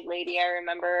really kind lady, I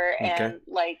remember. Okay. And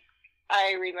like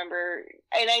I remember,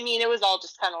 and I mean, it was all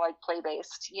just kind of like play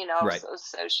based, you know. Right.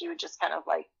 So she would just kind of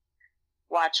like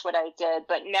watch what I did.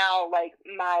 But now, like,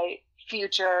 my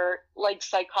future like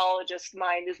psychologist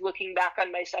mind is looking back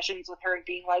on my sessions with her and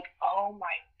being like, oh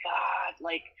my God,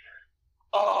 like,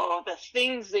 oh, the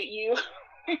things that you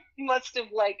must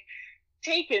have like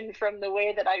taken from the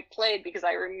way that I played, because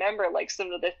I remember like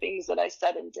some of the things that I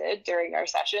said and did during our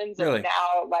sessions. Really? And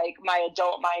now like my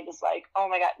adult mind is like, oh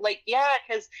my God, like, yeah,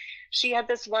 because she had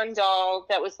this one doll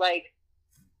that was like,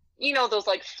 you know, those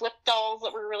like flip dolls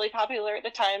that were really popular at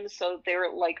the time. So they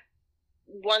were like,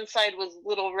 one side was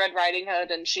Little Red Riding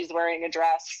Hood and she's wearing a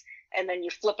dress, and then you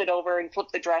flip it over and flip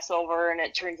the dress over and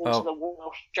it turns into the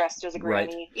wolf dressed as a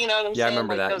granny. Right. You know what I'm saying? I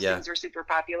remember like, that. Those yeah. things were super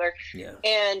popular. Yeah.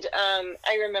 And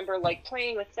I remember like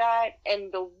playing with that,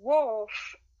 and the wolf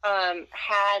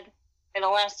had an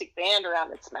elastic band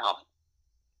around its mouth.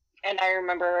 And I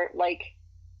remember like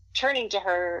turning to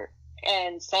her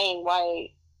and saying, why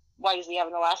does he have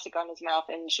an elastic on his mouth?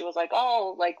 And she was like,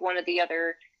 oh, like one of the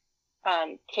other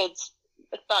kids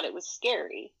thought it was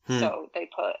scary, so they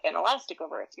put an elastic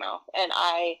over its mouth. And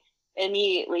I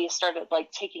immediately started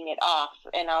like taking it off,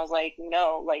 and I was like,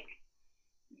 no, like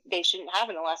they shouldn't have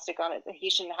an elastic on it. He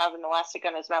shouldn't have an elastic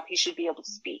on his mouth. He should be able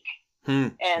to speak.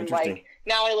 And like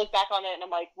now I look back on it and I'm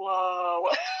like, whoa.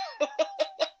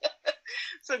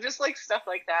 So just like stuff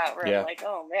like that where I'm like,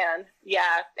 oh man,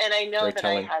 yeah. And I know that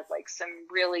I had like some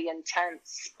really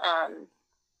intense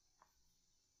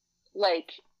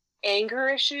like anger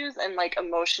issues and like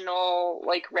emotional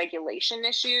like regulation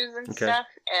issues and stuff,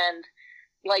 and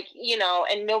like, you know,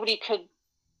 and nobody could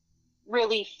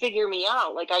really figure me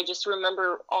out. Like I just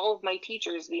remember all of my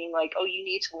teachers being like, oh, you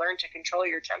need to learn to control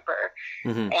your temper,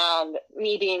 and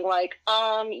me being like,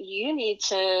 you need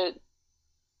to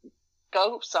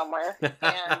go somewhere.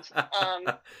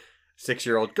 And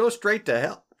 6-year-old, go straight to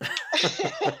hell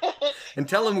and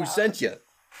tell him who sent you.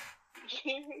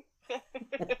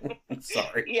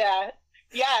 Sorry. Yeah,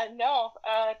 no,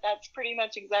 that's pretty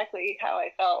much exactly how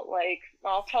I felt. Like,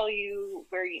 I'll tell you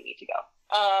where you need to go.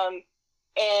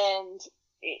 And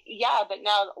yeah, but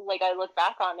now, like, I look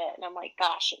back on it and I'm like,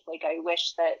 gosh, like, I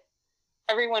wish that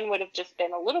everyone would have just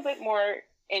been a little bit more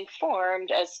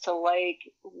informed as to, like,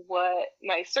 what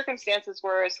my circumstances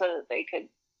were so that they could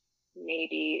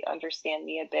maybe understand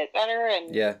me a bit better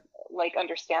and, like,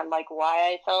 understand, like,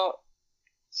 why I felt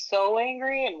so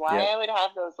angry and why I would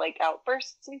have those like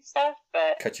outbursts and stuff.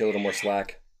 But cut you a little more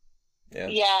slack.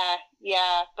 Yeah,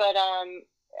 but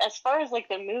as far as like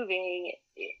the moving,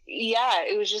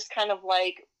 it was just kind of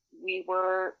like we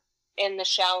were in the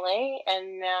chalet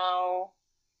and now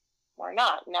we're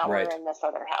not. Now we're in this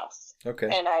other house.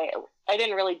 And I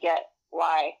didn't really get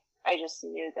why. I just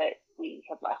knew that we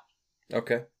had left.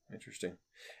 Interesting.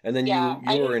 And then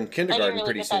you were in kindergarten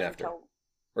pretty soon after.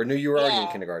 Or knew you were already in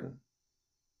kindergarten.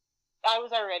 I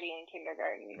was already in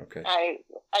kindergarten.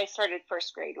 I started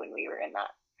first grade when we were in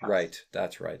that house. Right,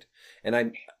 that's right.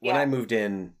 And when I moved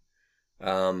in,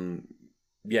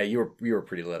 you were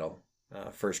pretty little,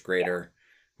 first grader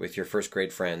with your first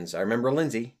grade friends. I remember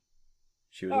Lindsay.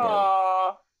 She was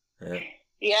a gal.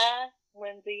 Yeah,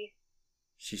 Lindsay.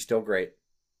 She's still great.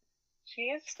 She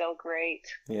is still great.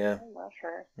 Yeah, I love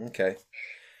her. Okay.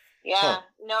 Yeah,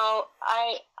 no,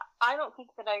 I don't think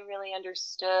that I really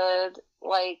understood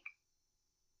like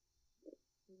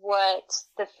what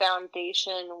the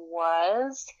foundation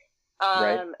was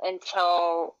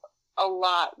until a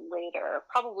lot later,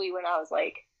 probably when I was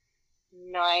like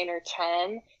 9 or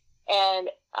 10. And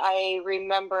I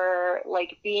remember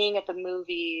like being at the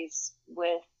movies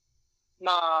with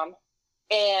Mom,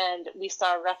 and we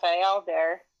saw Raphael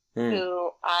there, who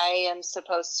I am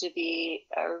supposed to be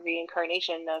a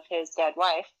reincarnation of his dead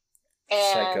wife.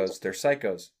 And psychos. They're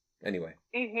psychos. Anyway.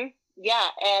 Yeah,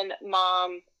 and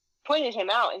Mom pointed him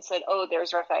out and said, oh,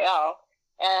 there's Raphael.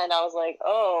 And I was like,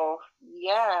 oh,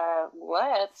 yeah,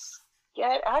 let's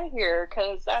get out of here,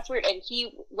 because that's weird. And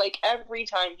he, like, every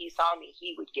time he saw me,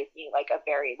 he would give me, like, a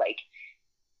very, like,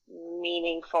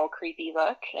 meaningful, creepy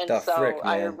look. And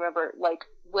I remember, like,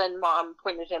 when Mom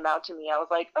pointed him out to me, I was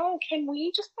like, oh, can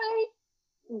we just,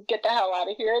 like, get the hell out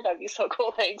of here? That'd be so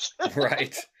cool, thanks.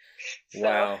 Right.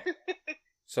 Wow.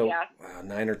 So, wow,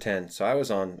 9 or 10. So I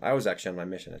was actually on my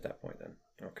mission at that point then.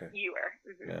 Okay. You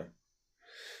were. Yeah.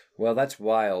 Well, that's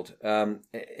wild.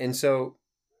 And so,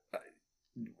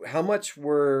 how much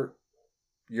were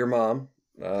your mom,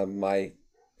 my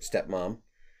stepmom,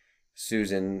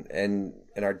 Susan, and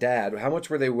our dad, how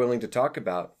much were they willing to talk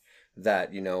about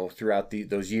that, you know, throughout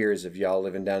those years of y'all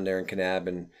living down there in Kanab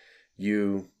and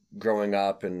you growing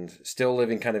up and still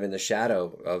living kind of in the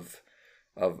shadow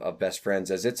of best friends,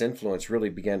 as its influence really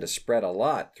began to spread a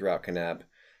lot throughout Kanab,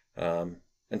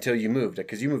 until you moved,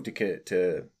 because you moved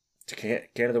to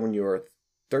Canada when you were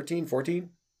 13, 14?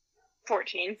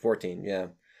 14. 14, yeah.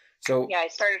 So yeah, I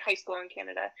started high school in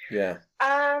Canada. Yeah.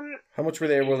 How much were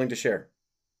they willing to share?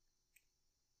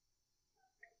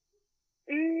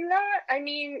 I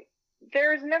mean,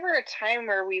 there was never a time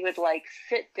where we would like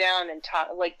sit down and talk.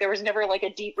 Like there was never like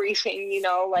a debriefing, you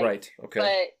know, like right. Okay.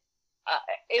 But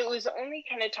it was only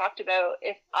kind of talked about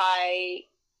if I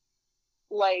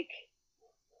like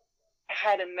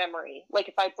had a memory, like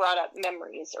if I brought up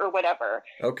memories or whatever.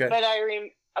 Okay. But I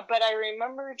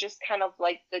remember just kind of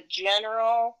like the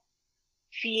general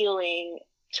feeling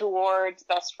towards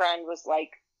best friend was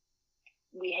like,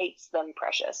 we hates them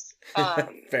precious.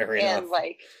 Fair enough. And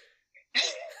like,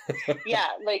 Yeah,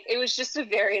 like it was just a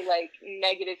very like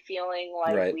negative feeling,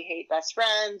 like Right. we hate best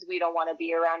friends, we don't want to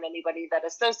be around anybody that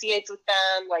associates with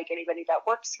them, like anybody that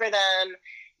works for them,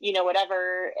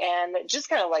 whatever. And just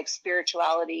kind of like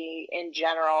spirituality in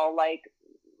general, like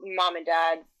mom and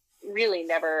dad really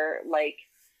never like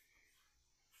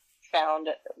found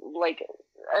like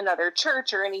another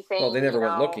church or anything. Well, they never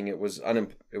went looking. It was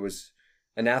it was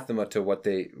anathema to what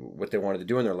they wanted to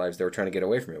do in their lives. They were trying to get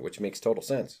away from it, which makes total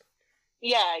sense.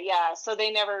 Yeah. So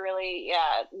they never really,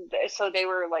 so they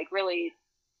were like really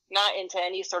not into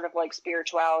any sort of like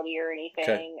spirituality or anything.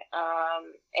 Okay.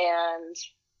 And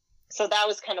so that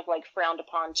was kind of like frowned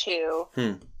upon too.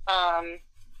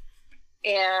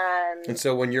 And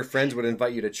so when your friends would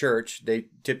invite you to church, they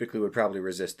typically would probably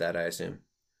resist that, I assume.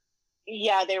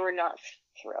 Yeah, they were not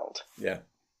thrilled. Yeah.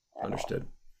 Understood.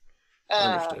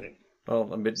 Understood. Well,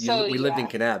 we lived in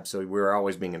Kanab, so we were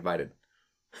always being invited.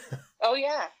 Oh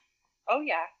yeah.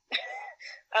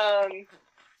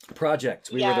 Project.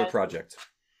 We were their project.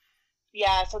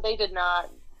 Yeah, so they did not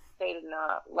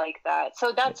like that.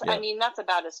 So that's, Yeah. I mean, that's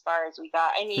about as far as we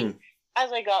got. I mean,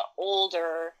 as I got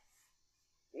older,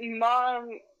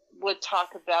 mom would talk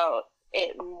about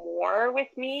it more with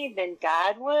me than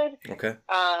dad would. Okay.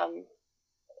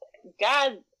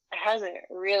 Dad hasn't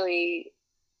really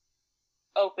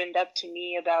opened up to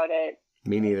me about it.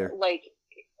 Me neither. Like,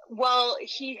 well,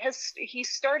 he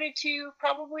started to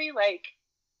probably like,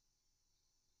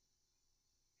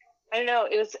 I don't know.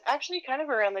 It was actually kind of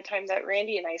around the time that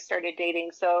Randy and I started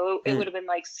dating. So it would have been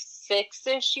like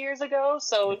 6-ish years ago.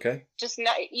 So just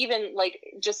not even like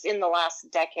just in the last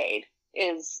decade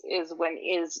is when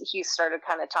he started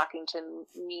kind of talking to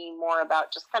me more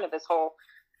about just kind of his whole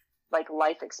like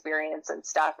life experience and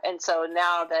stuff. And so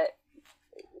now that,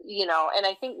 and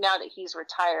I think now that he's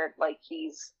retired, like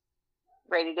he's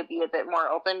ready to be a bit more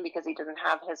open because he doesn't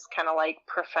have his kind of like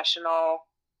professional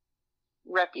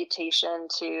reputation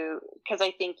because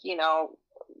I think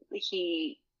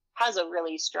he has a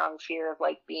really strong fear of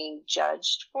like being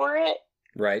judged for it,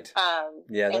 right?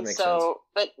 Yeah, that makes sense.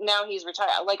 But now he's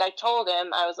retired. Like I told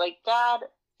him, I was like, Dad,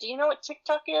 do you know what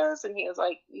TikTok is? And he was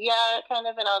like, yeah, kind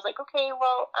of. And I was like, okay,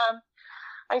 well,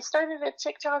 I started a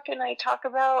TikTok and I talk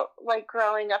about like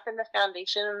growing up in the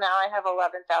foundation, and now I have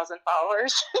 11,000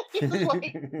 followers. He was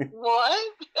like,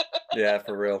 what? Yeah,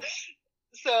 for real.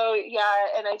 So, yeah,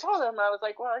 and I told him, I was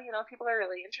like, well, people are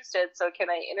really interested, so can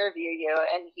I interview you?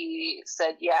 And he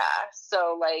said, yeah.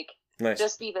 So, like, nice.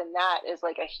 Just even that is,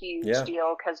 like, a huge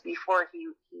deal, because before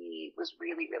he was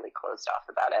really, really closed off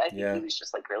about it. I think he was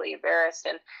just, like, really embarrassed,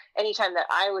 and anytime that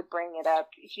I would bring it up,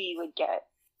 he would get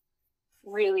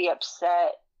really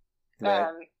upset, right.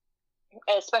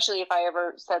 Especially if I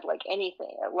ever said, like,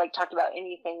 anything, like, talked about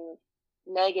anything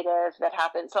negative that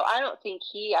happened. So I don't think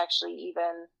he actually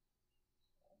even...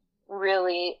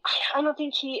 really, I don't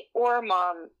think he or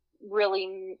mom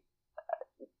really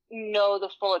know the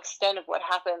full extent of what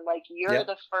happened. Like, you're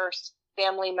the first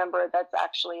family member that's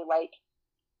actually like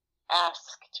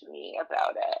asked me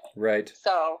about it. Right.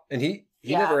 So, and he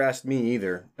never asked me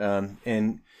either.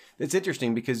 And it's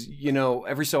interesting because,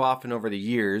 every so often over the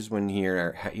years when he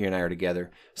and I are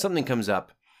together, something comes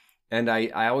up, and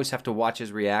I always have to watch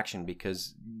his reaction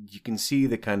because you can see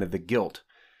the kind of the guilt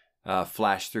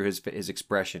flash through his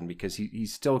expression, because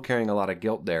he's still carrying a lot of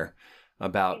guilt there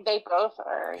about they both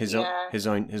are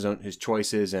his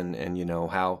choices and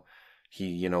how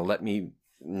he let me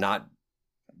not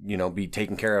be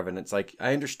taken care of. And it's like,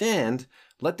 I understand,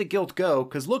 let the guilt go,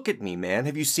 because look at me, man,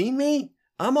 have you seen me?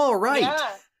 I'm all right.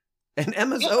 And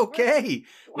Emma's okay.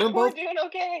 We're doing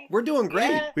okay. We're doing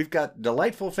great. We've got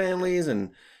delightful families,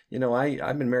 and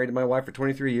I've been married to my wife for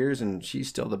 23 years, and she's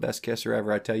still the best kisser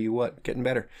ever. I tell you what, getting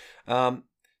better. So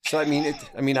I mean,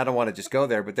 I don't want to just go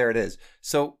there, but there it is.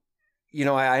 So,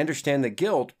 I understand the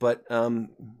guilt, but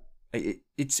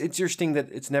it's interesting that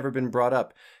it's never been brought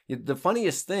up. The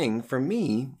funniest thing for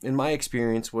me, in my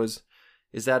experience,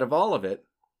 is that of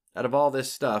all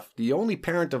this stuff, the only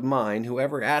parent of mine who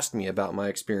ever asked me about my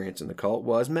experience in the cult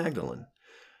was Magdalene.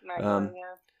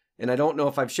 And I don't know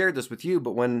if I've shared this with you,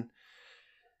 but when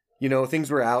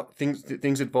things were out,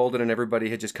 things had folded, and everybody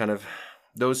had just kind of,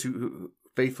 those who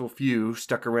faithful few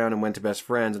stuck around and went to best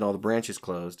friends, and all the branches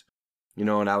closed,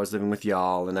 and I was living with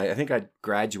y'all, and I think I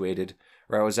graduated,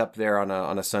 or I was up there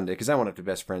on a Sunday, because I went up to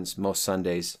best friends most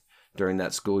Sundays during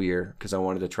that school year, because I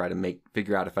wanted to try to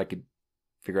figure out if I could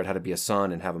figure out how to be a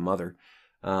son and have a mother.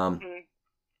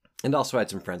 And also I had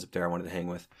some friends up there I wanted to hang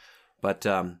with. But,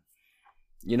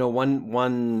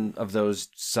 one of those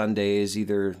Sundays,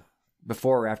 either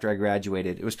before or after I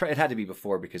graduated, it had to be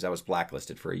before, because I was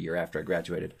blacklisted for a year after I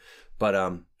graduated. But,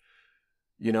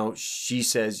 you know, she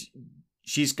says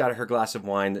she's got her glass of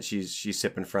wine that she's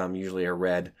sipping from, usually a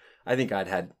red. I think I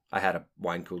had a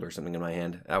wine cooler or something in my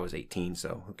hand. I was 18,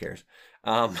 so who cares?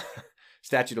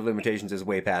 Statute of limitations is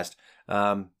way past.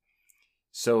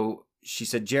 So she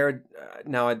said, Jared,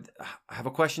 now I have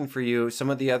a question for you. Some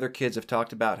of the other kids have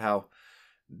talked about how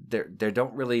they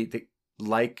don't really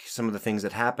like some of the things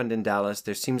that happened in Dallas.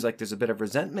 There seems like there's a bit of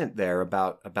resentment there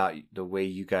about the way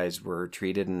you guys were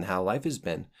treated and how life has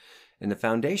been in the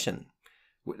foundation.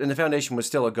 And the foundation was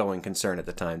still a going concern at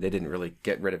the time. They didn't really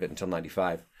get rid of it until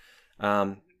 95.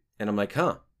 And I'm like,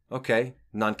 huh, okay,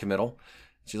 non-committal.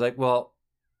 She's like, well,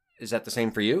 is that the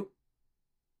same for you?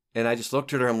 And I just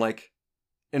looked at her. I'm like,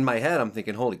 in my head, I'm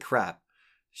thinking, holy crap.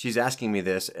 She's asking me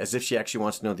this as if she actually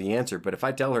wants to know the answer. But if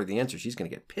I tell her the answer, she's going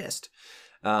to get pissed.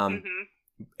 And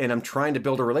I'm trying to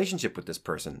build a relationship with this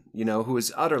person, you know, who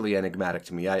is utterly enigmatic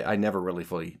to me. I never really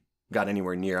fully got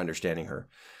anywhere near understanding her.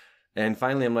 And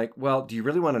finally, I'm like, well, do you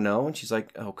really want to know? And she's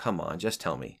like, oh, come on, just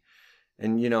tell me.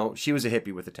 And, you know, she was a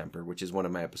hippie with a temper, which is one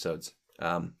of my episodes. She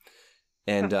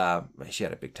had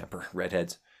a big temper,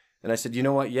 redheads. And I said, you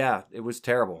know what? Yeah, it was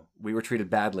terrible. We were treated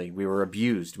badly. We were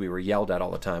abused. We were yelled at all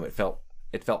the time. It felt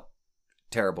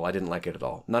terrible. I didn't like it at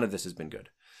all. None of this has been good.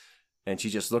 And she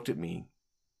just looked at me,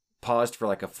 paused for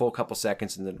like a full couple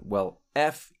seconds, and then, well,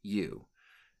 F you.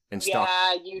 And stopped.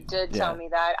 Yeah, you did tell me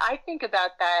that. I think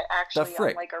about that actually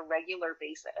on like a regular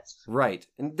basis. Right.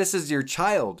 And this is your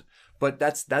child. But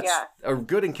that's a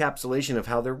good encapsulation of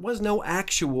how there was no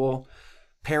actual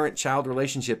parent-child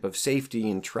relationship of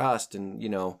safety and trust. And, you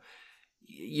know,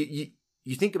 you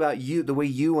think about the way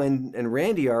you and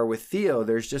Randy are with Theo.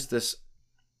 There's just this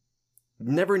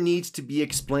never needs to be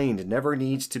explained, never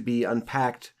needs to be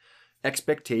unpacked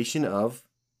expectation of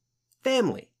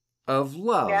family, of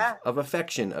love, of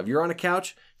affection, of you're on a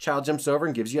couch, child jumps over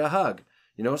and gives you a hug,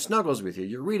 you know, snuggles with you.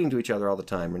 You're reading to each other all the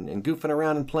time and goofing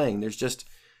around and playing. There's just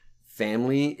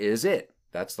family is it.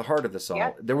 That's the heart of this all.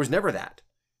 Yeah. There was never that.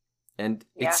 And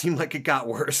it seemed like it got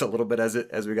worse a little bit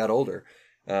as we got older,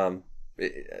 at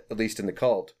least in the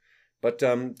cult. But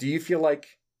do you feel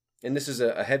like, and this is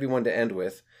a heavy one to end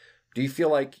with, do you feel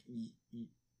like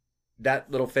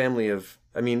that little family of,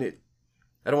 I mean,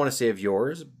 I don't want to say of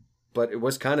yours, but it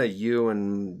was kind of you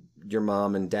and your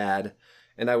mom and dad.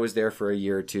 And I was there for a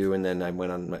year or two, and then I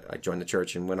joined the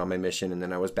church and went on my mission, and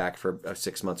then I was back for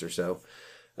 6 months or so.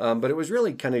 But it was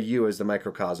really kind of you as the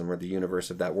microcosm or the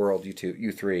universe of that world,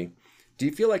 you three. Do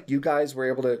you feel like you guys were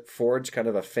able to forge kind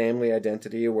of a family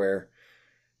identity where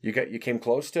you came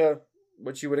close to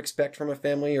what you would expect from a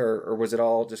family, or was it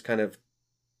all just kind of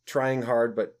trying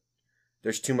hard, but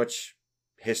there's too much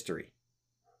history?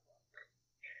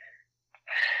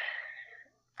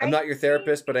 I'm not your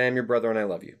therapist, but I am your brother and I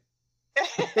love you.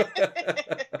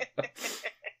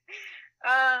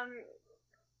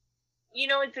 You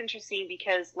know, it's interesting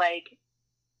because, like,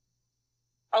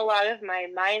 a lot of my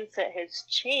mindset has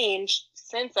changed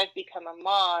since I've become a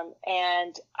mom,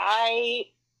 and I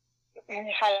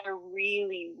had a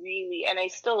really, and I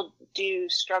still do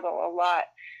struggle a lot,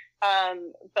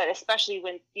 but especially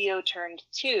when Theo turned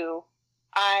 2,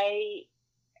 I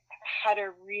had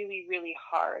a really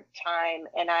hard time,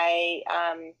 and I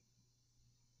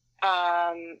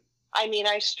mean,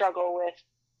 I struggle with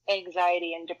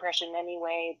anxiety and depression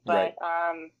anyway, but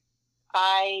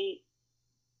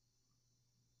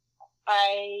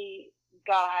I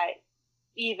got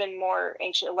even more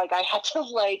anxious. Like, I had to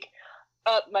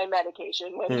up my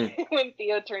medication when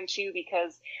Theo turned 2,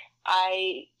 because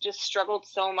I just struggled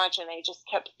so much, and I just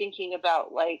kept thinking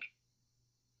about oh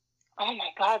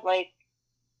my God,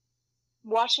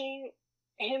 watching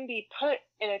him be put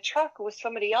in a truck with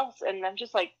somebody else, and I'm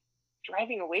just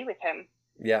driving away with him.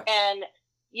 Yeah. And,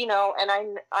 you know, and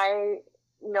I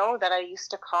know that I used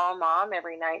to call Mom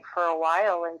every night for a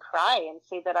while and cry and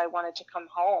say that I wanted to come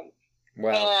home.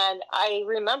 Wow. And I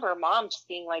remember Mom just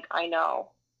being like, I know.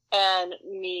 And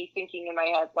me thinking in my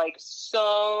head,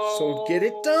 so get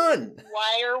it done.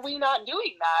 Why are we not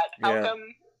doing that? How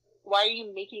come? Why are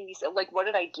you making these? What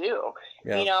did I do?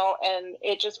 Yeah. You know, and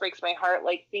it just breaks my heart,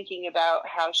 thinking about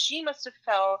how she must have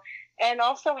felt, and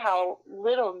also how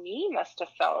little me must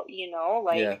have felt, you know,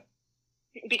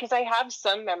 because I have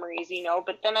some memories, you know,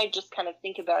 but then I just kind of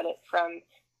think about it from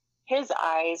his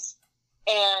eyes,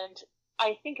 and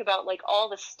I think about all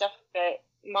the stuff that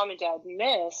Mom and Dad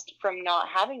missed from not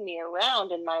having me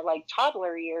around in my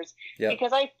toddler years,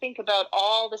 because I think about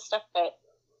all the stuff that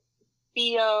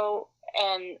Theo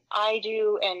and I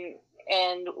do,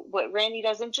 and what Randy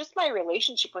does, and just my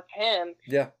relationship with him.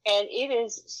 Yeah. And it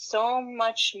is so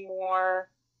much more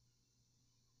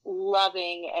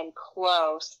loving and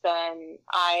close than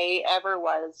I ever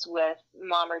was with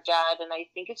mom or dad. And I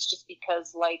think it's just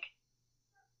because like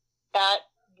that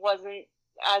wasn't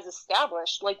as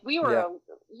established. Like we were,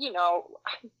 you know,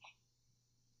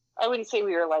 I wouldn't say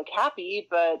we were like happy,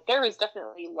 but there was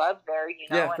definitely love there, you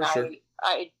know, Yeah, and for sure.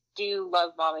 I do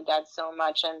love mom and dad so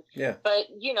much. And, but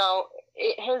you know,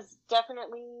 it has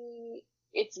definitely,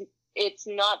 it's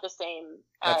not the same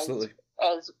as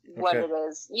what it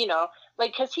is, you know,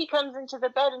 like, cause he comes into the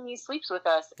bed and he sleeps with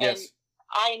us. And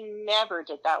I never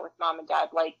did that with mom and dad.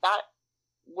 Like that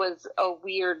was a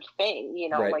weird thing, you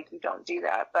know, like you don't do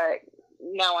that. But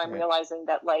now I'm realizing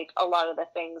that like a lot of the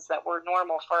things that were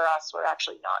normal for us were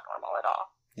actually not normal at all.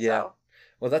 Yeah. So,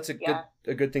 well, that's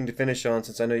a good thing to finish on,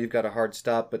 since I know you've got a hard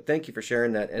stop, but thank you for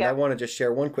sharing that. And I want to just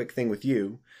share one quick thing with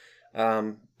you.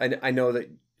 I know that,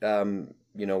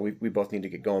 you know, we both need to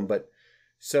get going, but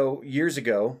so years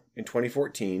ago in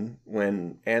 2014,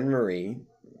 when Anne Marie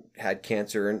had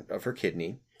cancer of her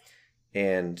kidney,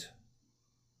 and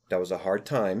that was a hard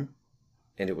time,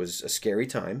 and it was a scary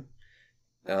time.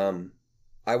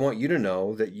 I want you to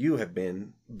know that you have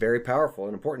been very powerful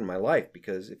and important in my life,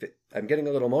 because I'm getting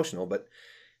a little emotional, but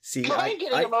see,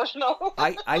 emotional.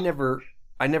 I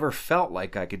never felt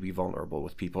like I could be vulnerable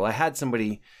with people. I had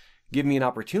somebody give me an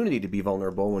opportunity to be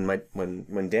vulnerable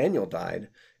when Daniel died,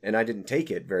 and I didn't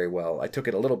take it very well. I took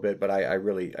it a little bit, but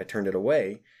I turned it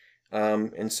away.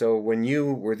 And so when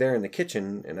you were there in the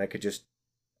kitchen and I could just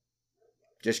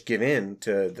give in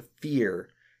to the fear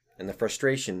and the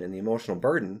frustration and the emotional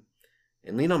burden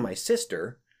and lean on my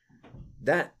sister,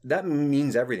 that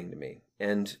means everything to me.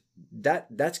 And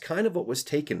that's kind of what was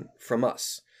taken from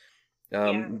us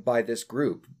by this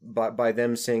group, by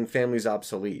them saying family's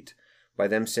obsolete, by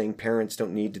them saying parents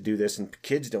don't need to do this and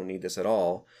kids don't need this at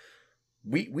all.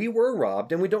 We were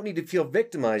robbed, and we don't need to feel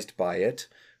victimized by it.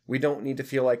 We don't need to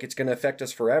feel like it's going to affect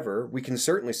us forever. We can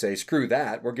certainly say, screw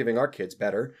that. We're giving our kids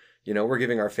better. You know, we're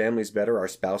giving our families better, our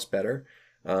spouse better.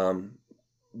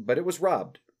 But it was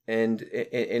robbed.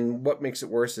 And what makes it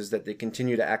worse is that they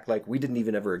continue to act like we didn't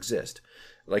even ever exist.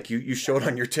 Like you showed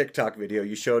on your TikTok video,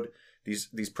 you showed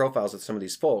these profiles of some of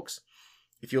these folks.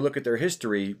 If you look at their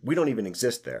history, we don't even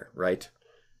exist there, right?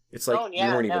 It's like you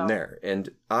weren't even there. And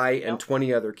I and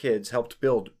 20 other kids helped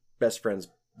build Best Friends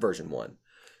version 1.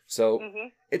 So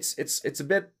it's a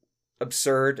bit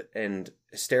absurd and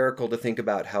hysterical to think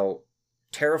about how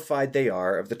terrified they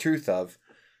are of the truth of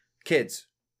kids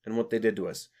and what they did to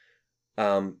us.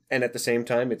 And at the same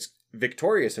time, it's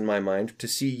victorious in my mind to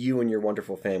see you and your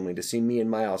wonderful family, to see me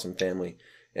and my awesome family,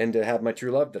 and to have my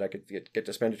true love that I could get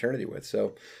to spend eternity with.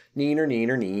 So,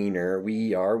 neener,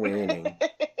 we are winning.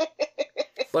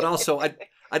 But also, I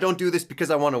don't do this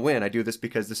because I want to win. I do this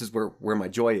because this is where my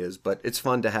joy is. But it's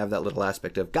fun to have that little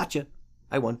aspect of, gotcha,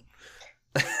 I won.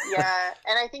 Yeah,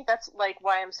 and I think that's like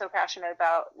why I'm so passionate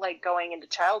about like going into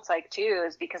child psych too,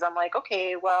 is because I'm like,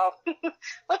 okay, well,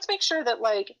 let's make sure that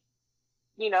like,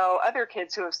 you know, other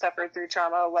kids who have suffered through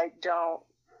trauma like don't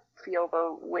feel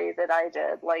the way that I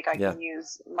did. Like I can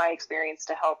use my experience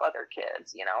to help other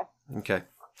kids, you know? Okay.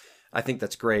 I think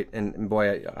that's great. And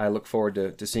boy, I look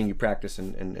forward to seeing you practice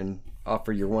and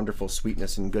offer your wonderful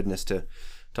sweetness and goodness to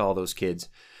all those kids.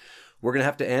 We're going to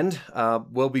have to end.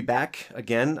 We'll be back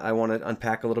again. I want to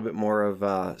unpack a little bit more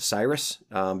of Cyrus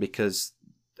because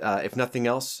if nothing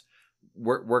else,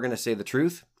 we're going to say the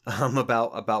truth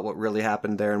about what really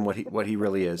happened there and what he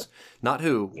really is. Not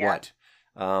who, what.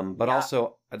 But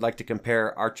also, I'd like to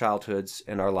compare our childhoods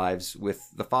and our lives with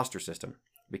the foster system,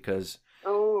 because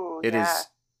it is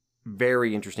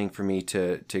very interesting for me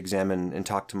to examine and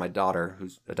talk to my daughter,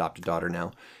 who's adopted daughter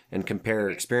now, and compare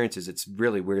experiences. It's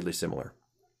really weirdly similar.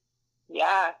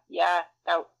 Yeah.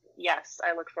 Yes,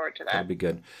 I look forward to that. That'll be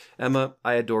good. Emma,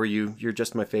 I adore you. You're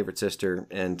just my favorite sister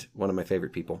and one of my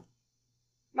favorite people.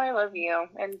 I love you,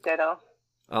 and ditto.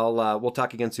 We'll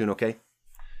talk again soon, okay?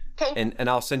 Okay. And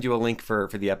I'll send you a link for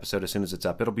the episode as soon as it's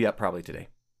up. It'll be up probably today.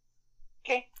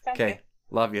 Okay. Okay.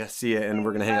 Love you. See ya, and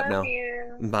we're gonna hang up now.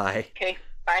 You. Bye. Okay.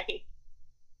 Bye.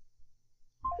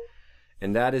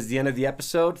 And that is the end of the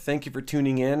episode. Thank you for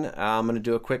tuning in. I'm gonna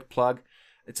do a quick plug.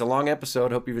 It's a long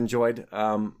episode. Hope you've enjoyed.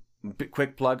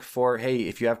 Quick plug for, hey,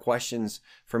 if you have questions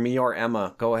for me or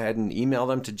Emma, go ahead and email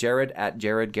them to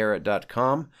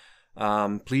jared@jaredgarrett.com.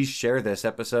 Please share this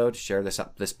episode, share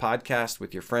this podcast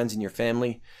with your friends and your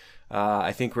family.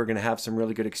 I think we're going to have some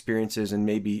really good experiences, and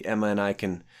maybe Emma and I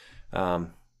can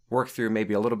work through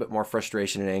maybe a little bit more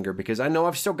frustration and anger, because I know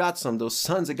I've still got those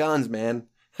sons of guns, man.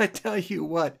 I tell you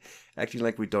what, acting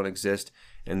like we don't exist.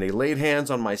 And they laid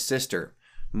hands on my sister.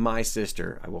 I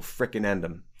will frickin' end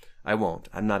them. I won't.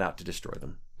 I'm not out to destroy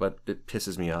them, but it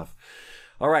pisses me off.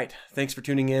 All right. Thanks for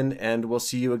tuning in, and we'll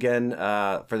see you again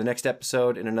for the next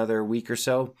episode in another week or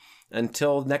so.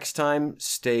 Until next time,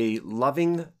 stay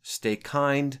loving, stay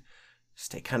kind,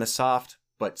 stay kind of soft,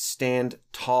 but stand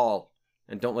tall,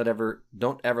 and don't ever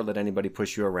let anybody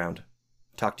push you around.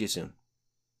 Talk to you soon.